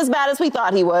 Russ isn't as bad as we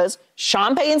thought he was.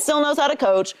 Sean Payton still knows how to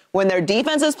coach. When their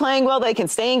defense is playing well, they can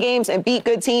stay in games and beat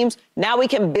good teams. Now we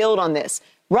can build on this.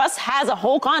 Russ has a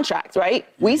whole contract, right?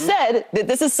 We said that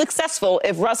this is successful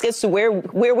if Russ gets to where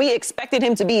we expected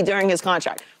him to be during his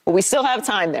contract. But we still have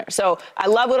time there. So I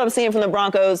love what I'm seeing from the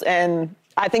Broncos, and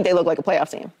I think they look like a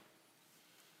playoff team.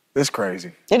 It's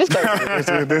crazy. It is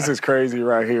crazy. This is crazy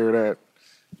right here that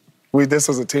this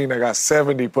was a team that got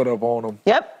 70 put up on them.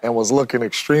 Yep. And was looking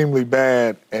extremely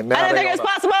bad. And now I didn't think it's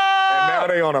possible. And now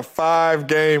they on a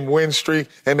 5-game win streak,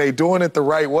 and they doing it the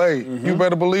right way. You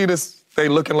better believe this. They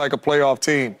looking like a playoff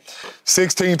team.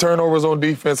 16 turnovers on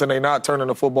defense, and they not turning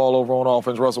the football over on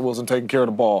offense. Russell Wilson taking care of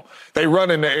the ball. They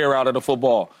running the air out of the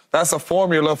football. That's a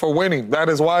formula for winning. That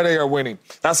is why they are winning.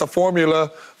 That's a formula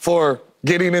for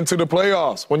getting into the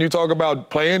playoffs. When you talk about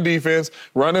playing defense,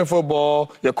 running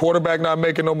football, your quarterback not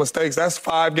making no mistakes, that's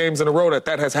 5 games in a row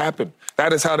that has happened.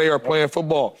 That is how they are playing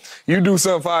football. You do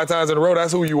something 5 times in a row,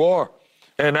 that's who you are.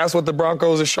 And that's what the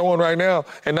Broncos are showing right now.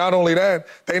 And not only that,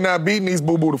 they not beating these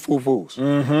boo-boo the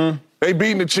foo-foos. They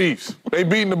beating the Chiefs. They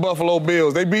beating the Buffalo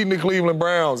Bills. They beating the Cleveland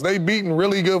Browns. They beating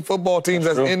really good football teams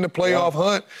that's in the playoff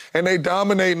hunt, and they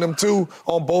dominating them too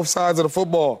on both sides of the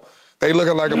football. They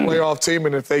looking like a playoff team,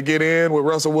 and if they get in with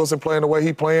Russell Wilson playing the way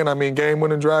he playing, I mean,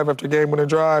 game-winning drive after game-winning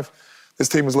drive, this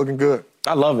team is looking good.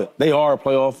 I love it. They are a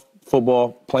playoff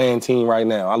football playing team right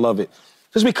now. I love it.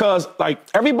 Just because, like,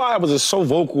 everybody was just so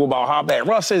vocal about how bad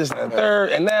Russ is and third,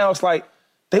 and now it's like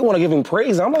they want to give him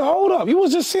praise. I'm like, hold up. You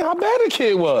was just seeing how bad the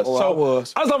kid was. Oh, I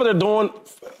just love what they're doing.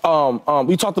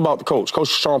 We talked about the Coach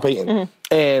Sean Payton.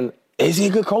 And Is he a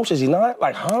good coach? Is he not?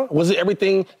 Like, huh? Was it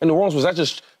everything in New Orleans? Was that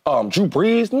just Drew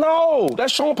Brees? No,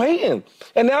 that's Sean Payton.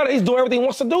 And now that he's doing everything he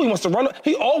wants to do. He wants to run.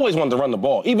 He always wanted to run the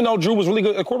ball. Even though Drew was really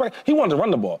good at quarterback, he wanted to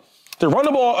run the ball. They run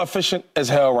the ball efficient as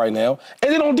hell right now.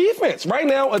 And then on defense, right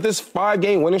now at this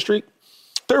 5-game winning streak,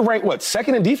 they're ranked, what,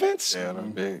 second in defense? Yeah, they're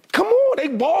big. Come on, they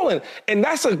balling. And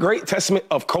that's a great testament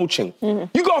of coaching.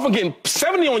 Mm-hmm. You go from getting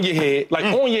 70 on your head, like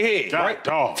on your head,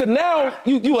 right? To now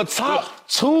you a top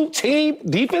 2 team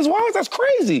defense-wise? That's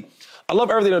crazy. I love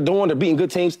everything they're doing. They're beating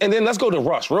good teams. And then let's go to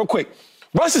Russ real quick.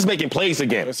 Russ is making plays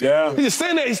again. Yeah. He's just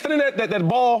standing there. He's standing that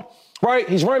ball. Right?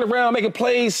 He's running around, making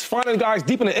plays, finding guys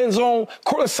deep in the end zone.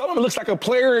 Cortland Sutton looks like a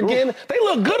player again. Ooh. They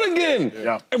look good again.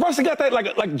 Yeah. And Russell got that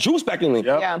like juice back in me.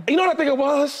 Yep. Yeah. And you know what I think it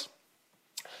was?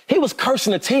 He was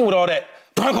cursing the team with all that,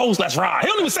 Broncos, let's ride. He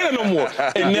don't even say that no more.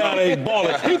 And now they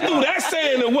balling. He threw that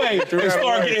saying away and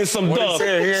started getting some dubs.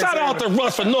 Shout out to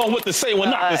Russ for knowing what to say, what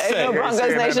not to say. Broncos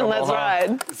Nation, let's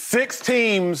ride. 6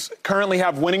 teams currently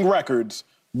have winning records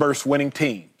versus winning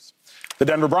teams. The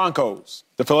Denver Broncos,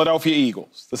 the Philadelphia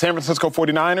Eagles, the San Francisco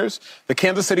 49ers, the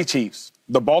Kansas City Chiefs,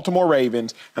 the Baltimore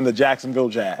Ravens, and the Jacksonville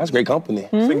Jags. That's great company.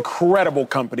 It's incredible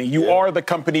company. You are the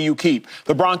company you keep.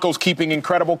 The Broncos keeping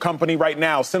incredible company right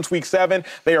now. Since week 7,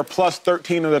 they are plus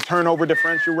 13 in the turnover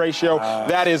differential ratio.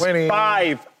 That is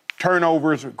 5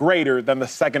 turnovers greater than the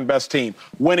second best team.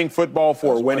 Winning football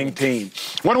for a winning team.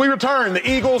 When we return, the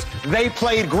Eagles, they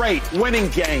played great. Winning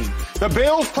game. The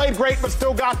Bills played great but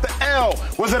still got the L.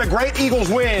 Was it a great Eagles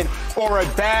win or a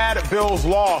bad Bills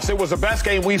loss? It was the best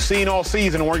game we've seen all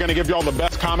season, and we're going to give you all the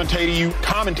best commentary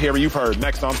you've heard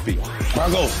next on Speak.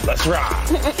 Broncos, let's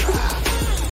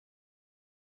ride.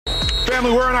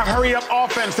 Family, we're in a hurry-up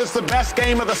offense. This is the best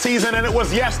game of the season, and it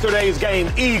was yesterday's game.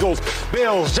 Eagles,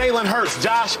 Bills, Jalen Hurts,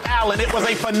 Josh Allen. It was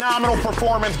a phenomenal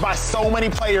performance by so many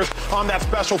players on that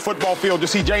special football field. You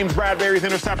see James Bradbury's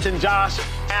interception, Josh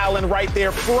Allen right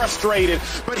there, frustrated.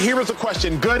 But here is the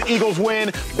question. Good Eagles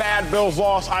win, bad Bills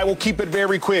loss. I will keep it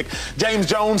very quick. James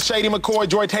Jones, Shady McCoy,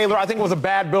 Joy Taylor, I think it was a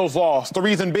bad Bills loss. The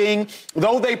reason being,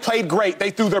 though they played great,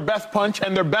 they threw their best punch,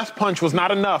 and their best punch was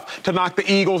not enough to knock the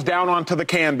Eagles down onto the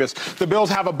canvas. The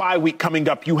Bills have a bye week coming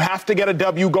up. You have to get a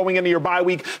W going into your bye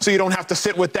week so you don't have to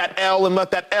sit with that L and let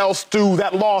that L stew,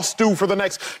 that loss stew for the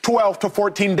next 12 to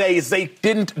 14 days. They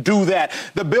didn't do that.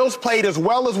 The Bills played as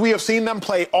well as we have seen them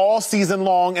play all season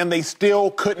long, and they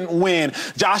still couldn't win.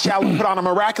 Josh Allen put on a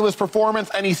miraculous performance,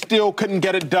 and he still couldn't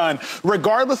get it done.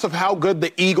 Regardless of how good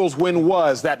the Eagles win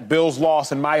was, that Bills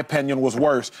loss, in my opinion, was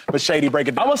worse. But Shady, break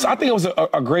it down. I think it was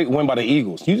a great win by the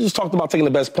Eagles. You just talked about taking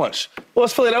the best punch. Well,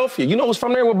 it's Philadelphia. You know who's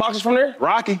from there? What boxers from there?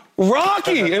 Rocky.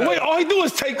 And wait, all he do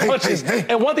is take punches.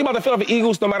 And one thing about the Philadelphia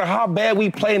Eagles, no matter how bad we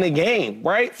play in the game,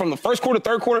 right, from the first quarter,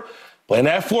 third quarter, but in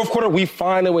that fourth quarter, we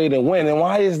find a way to win. And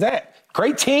why is that?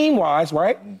 Great team-wise,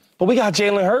 right? But we got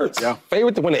Jalen Hurts,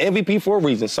 favorite to win the MVP for a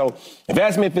reason. So if you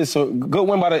ask me if it's a good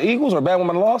win by the Eagles or a bad win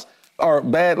by the loss, or a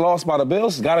bad loss by the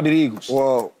Bills, it's got to be the Eagles.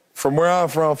 Well, from where I'm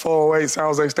from, 408, San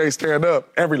Jose State stand up,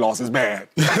 every loss is bad.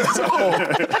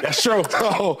 That's true.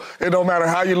 So it don't matter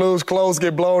how you lose, close,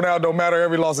 get blown out, don't matter,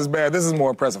 every loss is bad. This is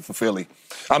more impressive for Philly.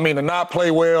 I mean, to not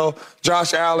play well,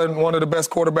 Josh Allen, one of the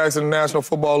best quarterbacks in the National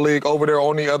Football League, over there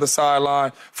on the other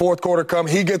sideline. Fourth quarter come,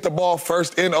 he get the ball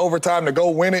first in overtime to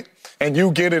go win it, and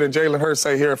you get it, and Jalen Hurts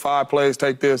say, here, 5 plays,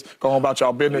 take this, go on about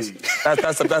y'all business.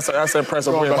 That's an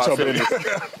impressive win by Philly.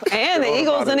 And the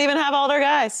Eagles didn't even have all their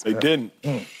guys. They didn't.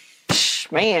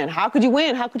 Man, how could you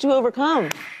win? How could you overcome?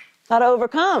 How to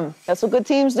overcome. That's what good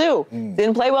teams do.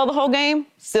 Didn't play well the whole game,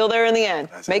 still there in the end.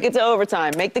 Make it to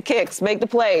overtime. Make the kicks. Make the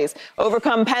plays.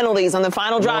 Overcome penalties on the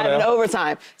final drive in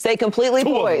overtime. Stay completely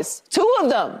poised. Two of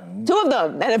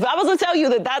them. And if I was to tell you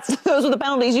that those were the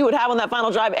penalties you would have on that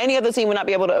final drive, any other team would not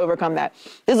be able to overcome that.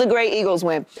 This is a great Eagles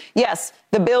win. Yes,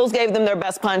 the Bills gave them their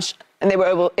best punch, and they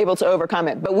were able to overcome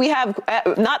it. But we have,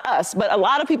 not us, but a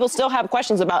lot of people still have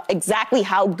questions about exactly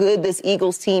how good this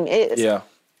Eagles team is. Yeah.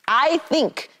 I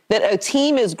think that a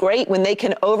team is great when they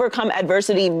can overcome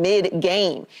adversity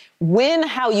mid-game. Win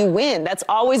how you win. That's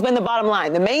always been the bottom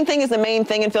line. The main thing is the main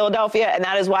thing in Philadelphia, and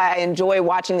that is why I enjoy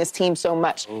watching this team so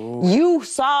much. Ooh. You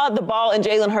saw the ball in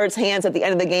Jalen Hurts' hands at the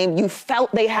end of the game. You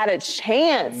felt they had a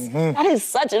chance. That is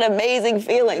such an amazing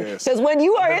feeling. Because when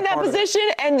you are in that position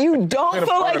and you don't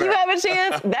feel like you have a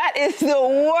chance, that is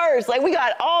the worst. Like, we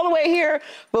got all the way here,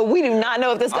 but we do not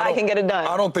know if this guy can get it done.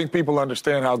 I don't think people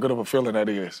understand how good of a feeling that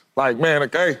is. Like, man,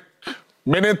 okay,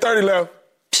 minute and 30 left.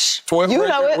 You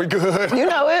know it. We good. You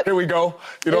know it. Here we go.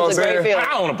 You know what I'm saying? I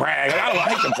don't want to brag. I don't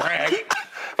like to brag.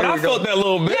 But I felt that a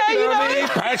little bit. Yeah, you know what I mean?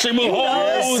 Patrick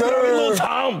Mahomes, little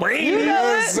Tom Brady. You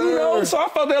know it. Sir. You know, so I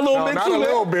felt that a little bit not too. Not a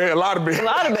little bit, a lot of bit. A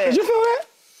lot of it. Did you feel that?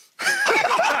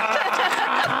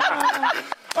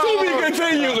 To be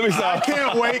continued. Let me I stop.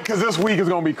 can't wait because this week is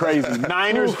going to be crazy.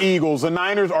 Niners, Eagles. The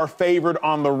Niners are favored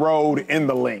on the road in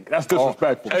the Link. That's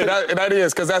disrespectful. Hey, that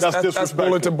is, because that's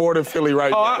bulletin board in Philly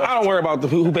right now. I don't worry about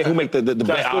who make the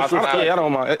bet. I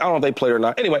don't mind. I don't know if they play it or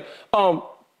not. Anyway,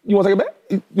 you want to take a bet?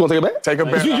 You want to take a bet? Take a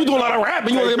bet. You do a lot of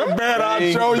rapping. You want to take a bet? I'll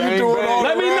show you doing all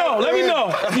Let me know.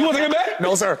 You want to take a bet?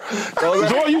 No, sir.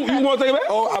 Joy, you want to take a bet?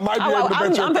 Oh, I might be able to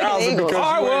bet you 1,000 because all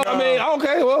right, well,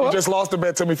 okay. Well, you just lost the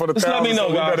bet to me for the 1,000. Let me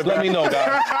know, guys. Let me know,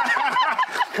 guys.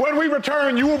 When we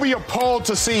return, you will be appalled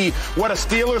to see what a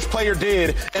Steelers player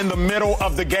did in the middle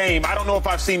of the game. I don't know if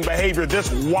I've seen behavior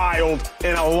this wild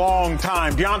in a long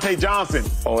time. Deontay Johnson.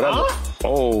 We're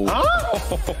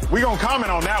going to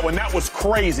comment on that one. That was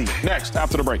crazy. Next,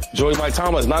 after the break. Joey Mike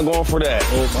Thomas not going for that.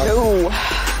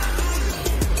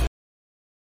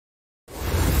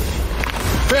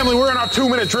 Family, we're in our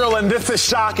 2-minute drill, and this is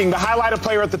shocking. The highlighted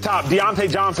player at the top, Deontay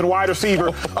Johnson, wide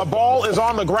receiver. A ball is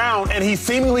on the ground, and he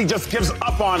seemingly just gives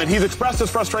up on it. He's expressed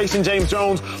his frustration, James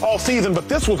Jones, all season, but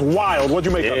this was wild. What'd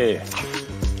you make of it?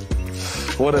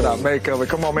 What did I make of it?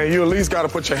 Come on, man. You at least got to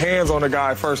put your hands on the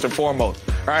guy first and foremost.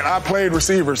 All right, I played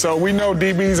receiver, so we know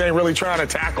DBs ain't really trying to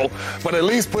tackle, but at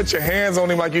least put your hands on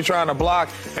him like you're trying to block,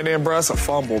 and then, bro, it's a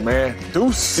fumble, man.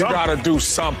 Do something. You got to do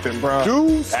something, bro.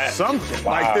 Do something.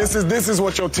 Like, this is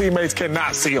what your teammates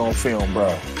cannot see on film,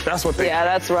 bro. That's what they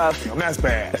that's rough. That's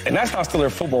bad. And that's not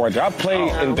Steelers football right there. I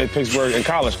played in Pittsburgh in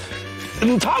college.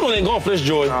 Tomlin ain't going for this,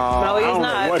 Joy. No, he's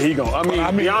not. What he going? I mean,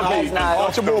 Deontay's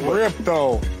untouchable, but rip,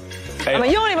 though. Hey,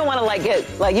 you don't even want to, you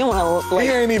don't want to, he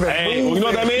ain't even you know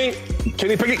what that mean?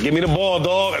 Kenny Pickett, give me the ball,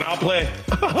 dog, and I'll play.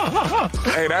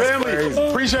 Hey, that's Family, crazy.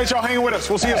 Appreciate y'all hanging with us.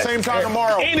 We'll see you same time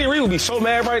tomorrow. Andy Reid will be so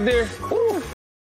mad right there.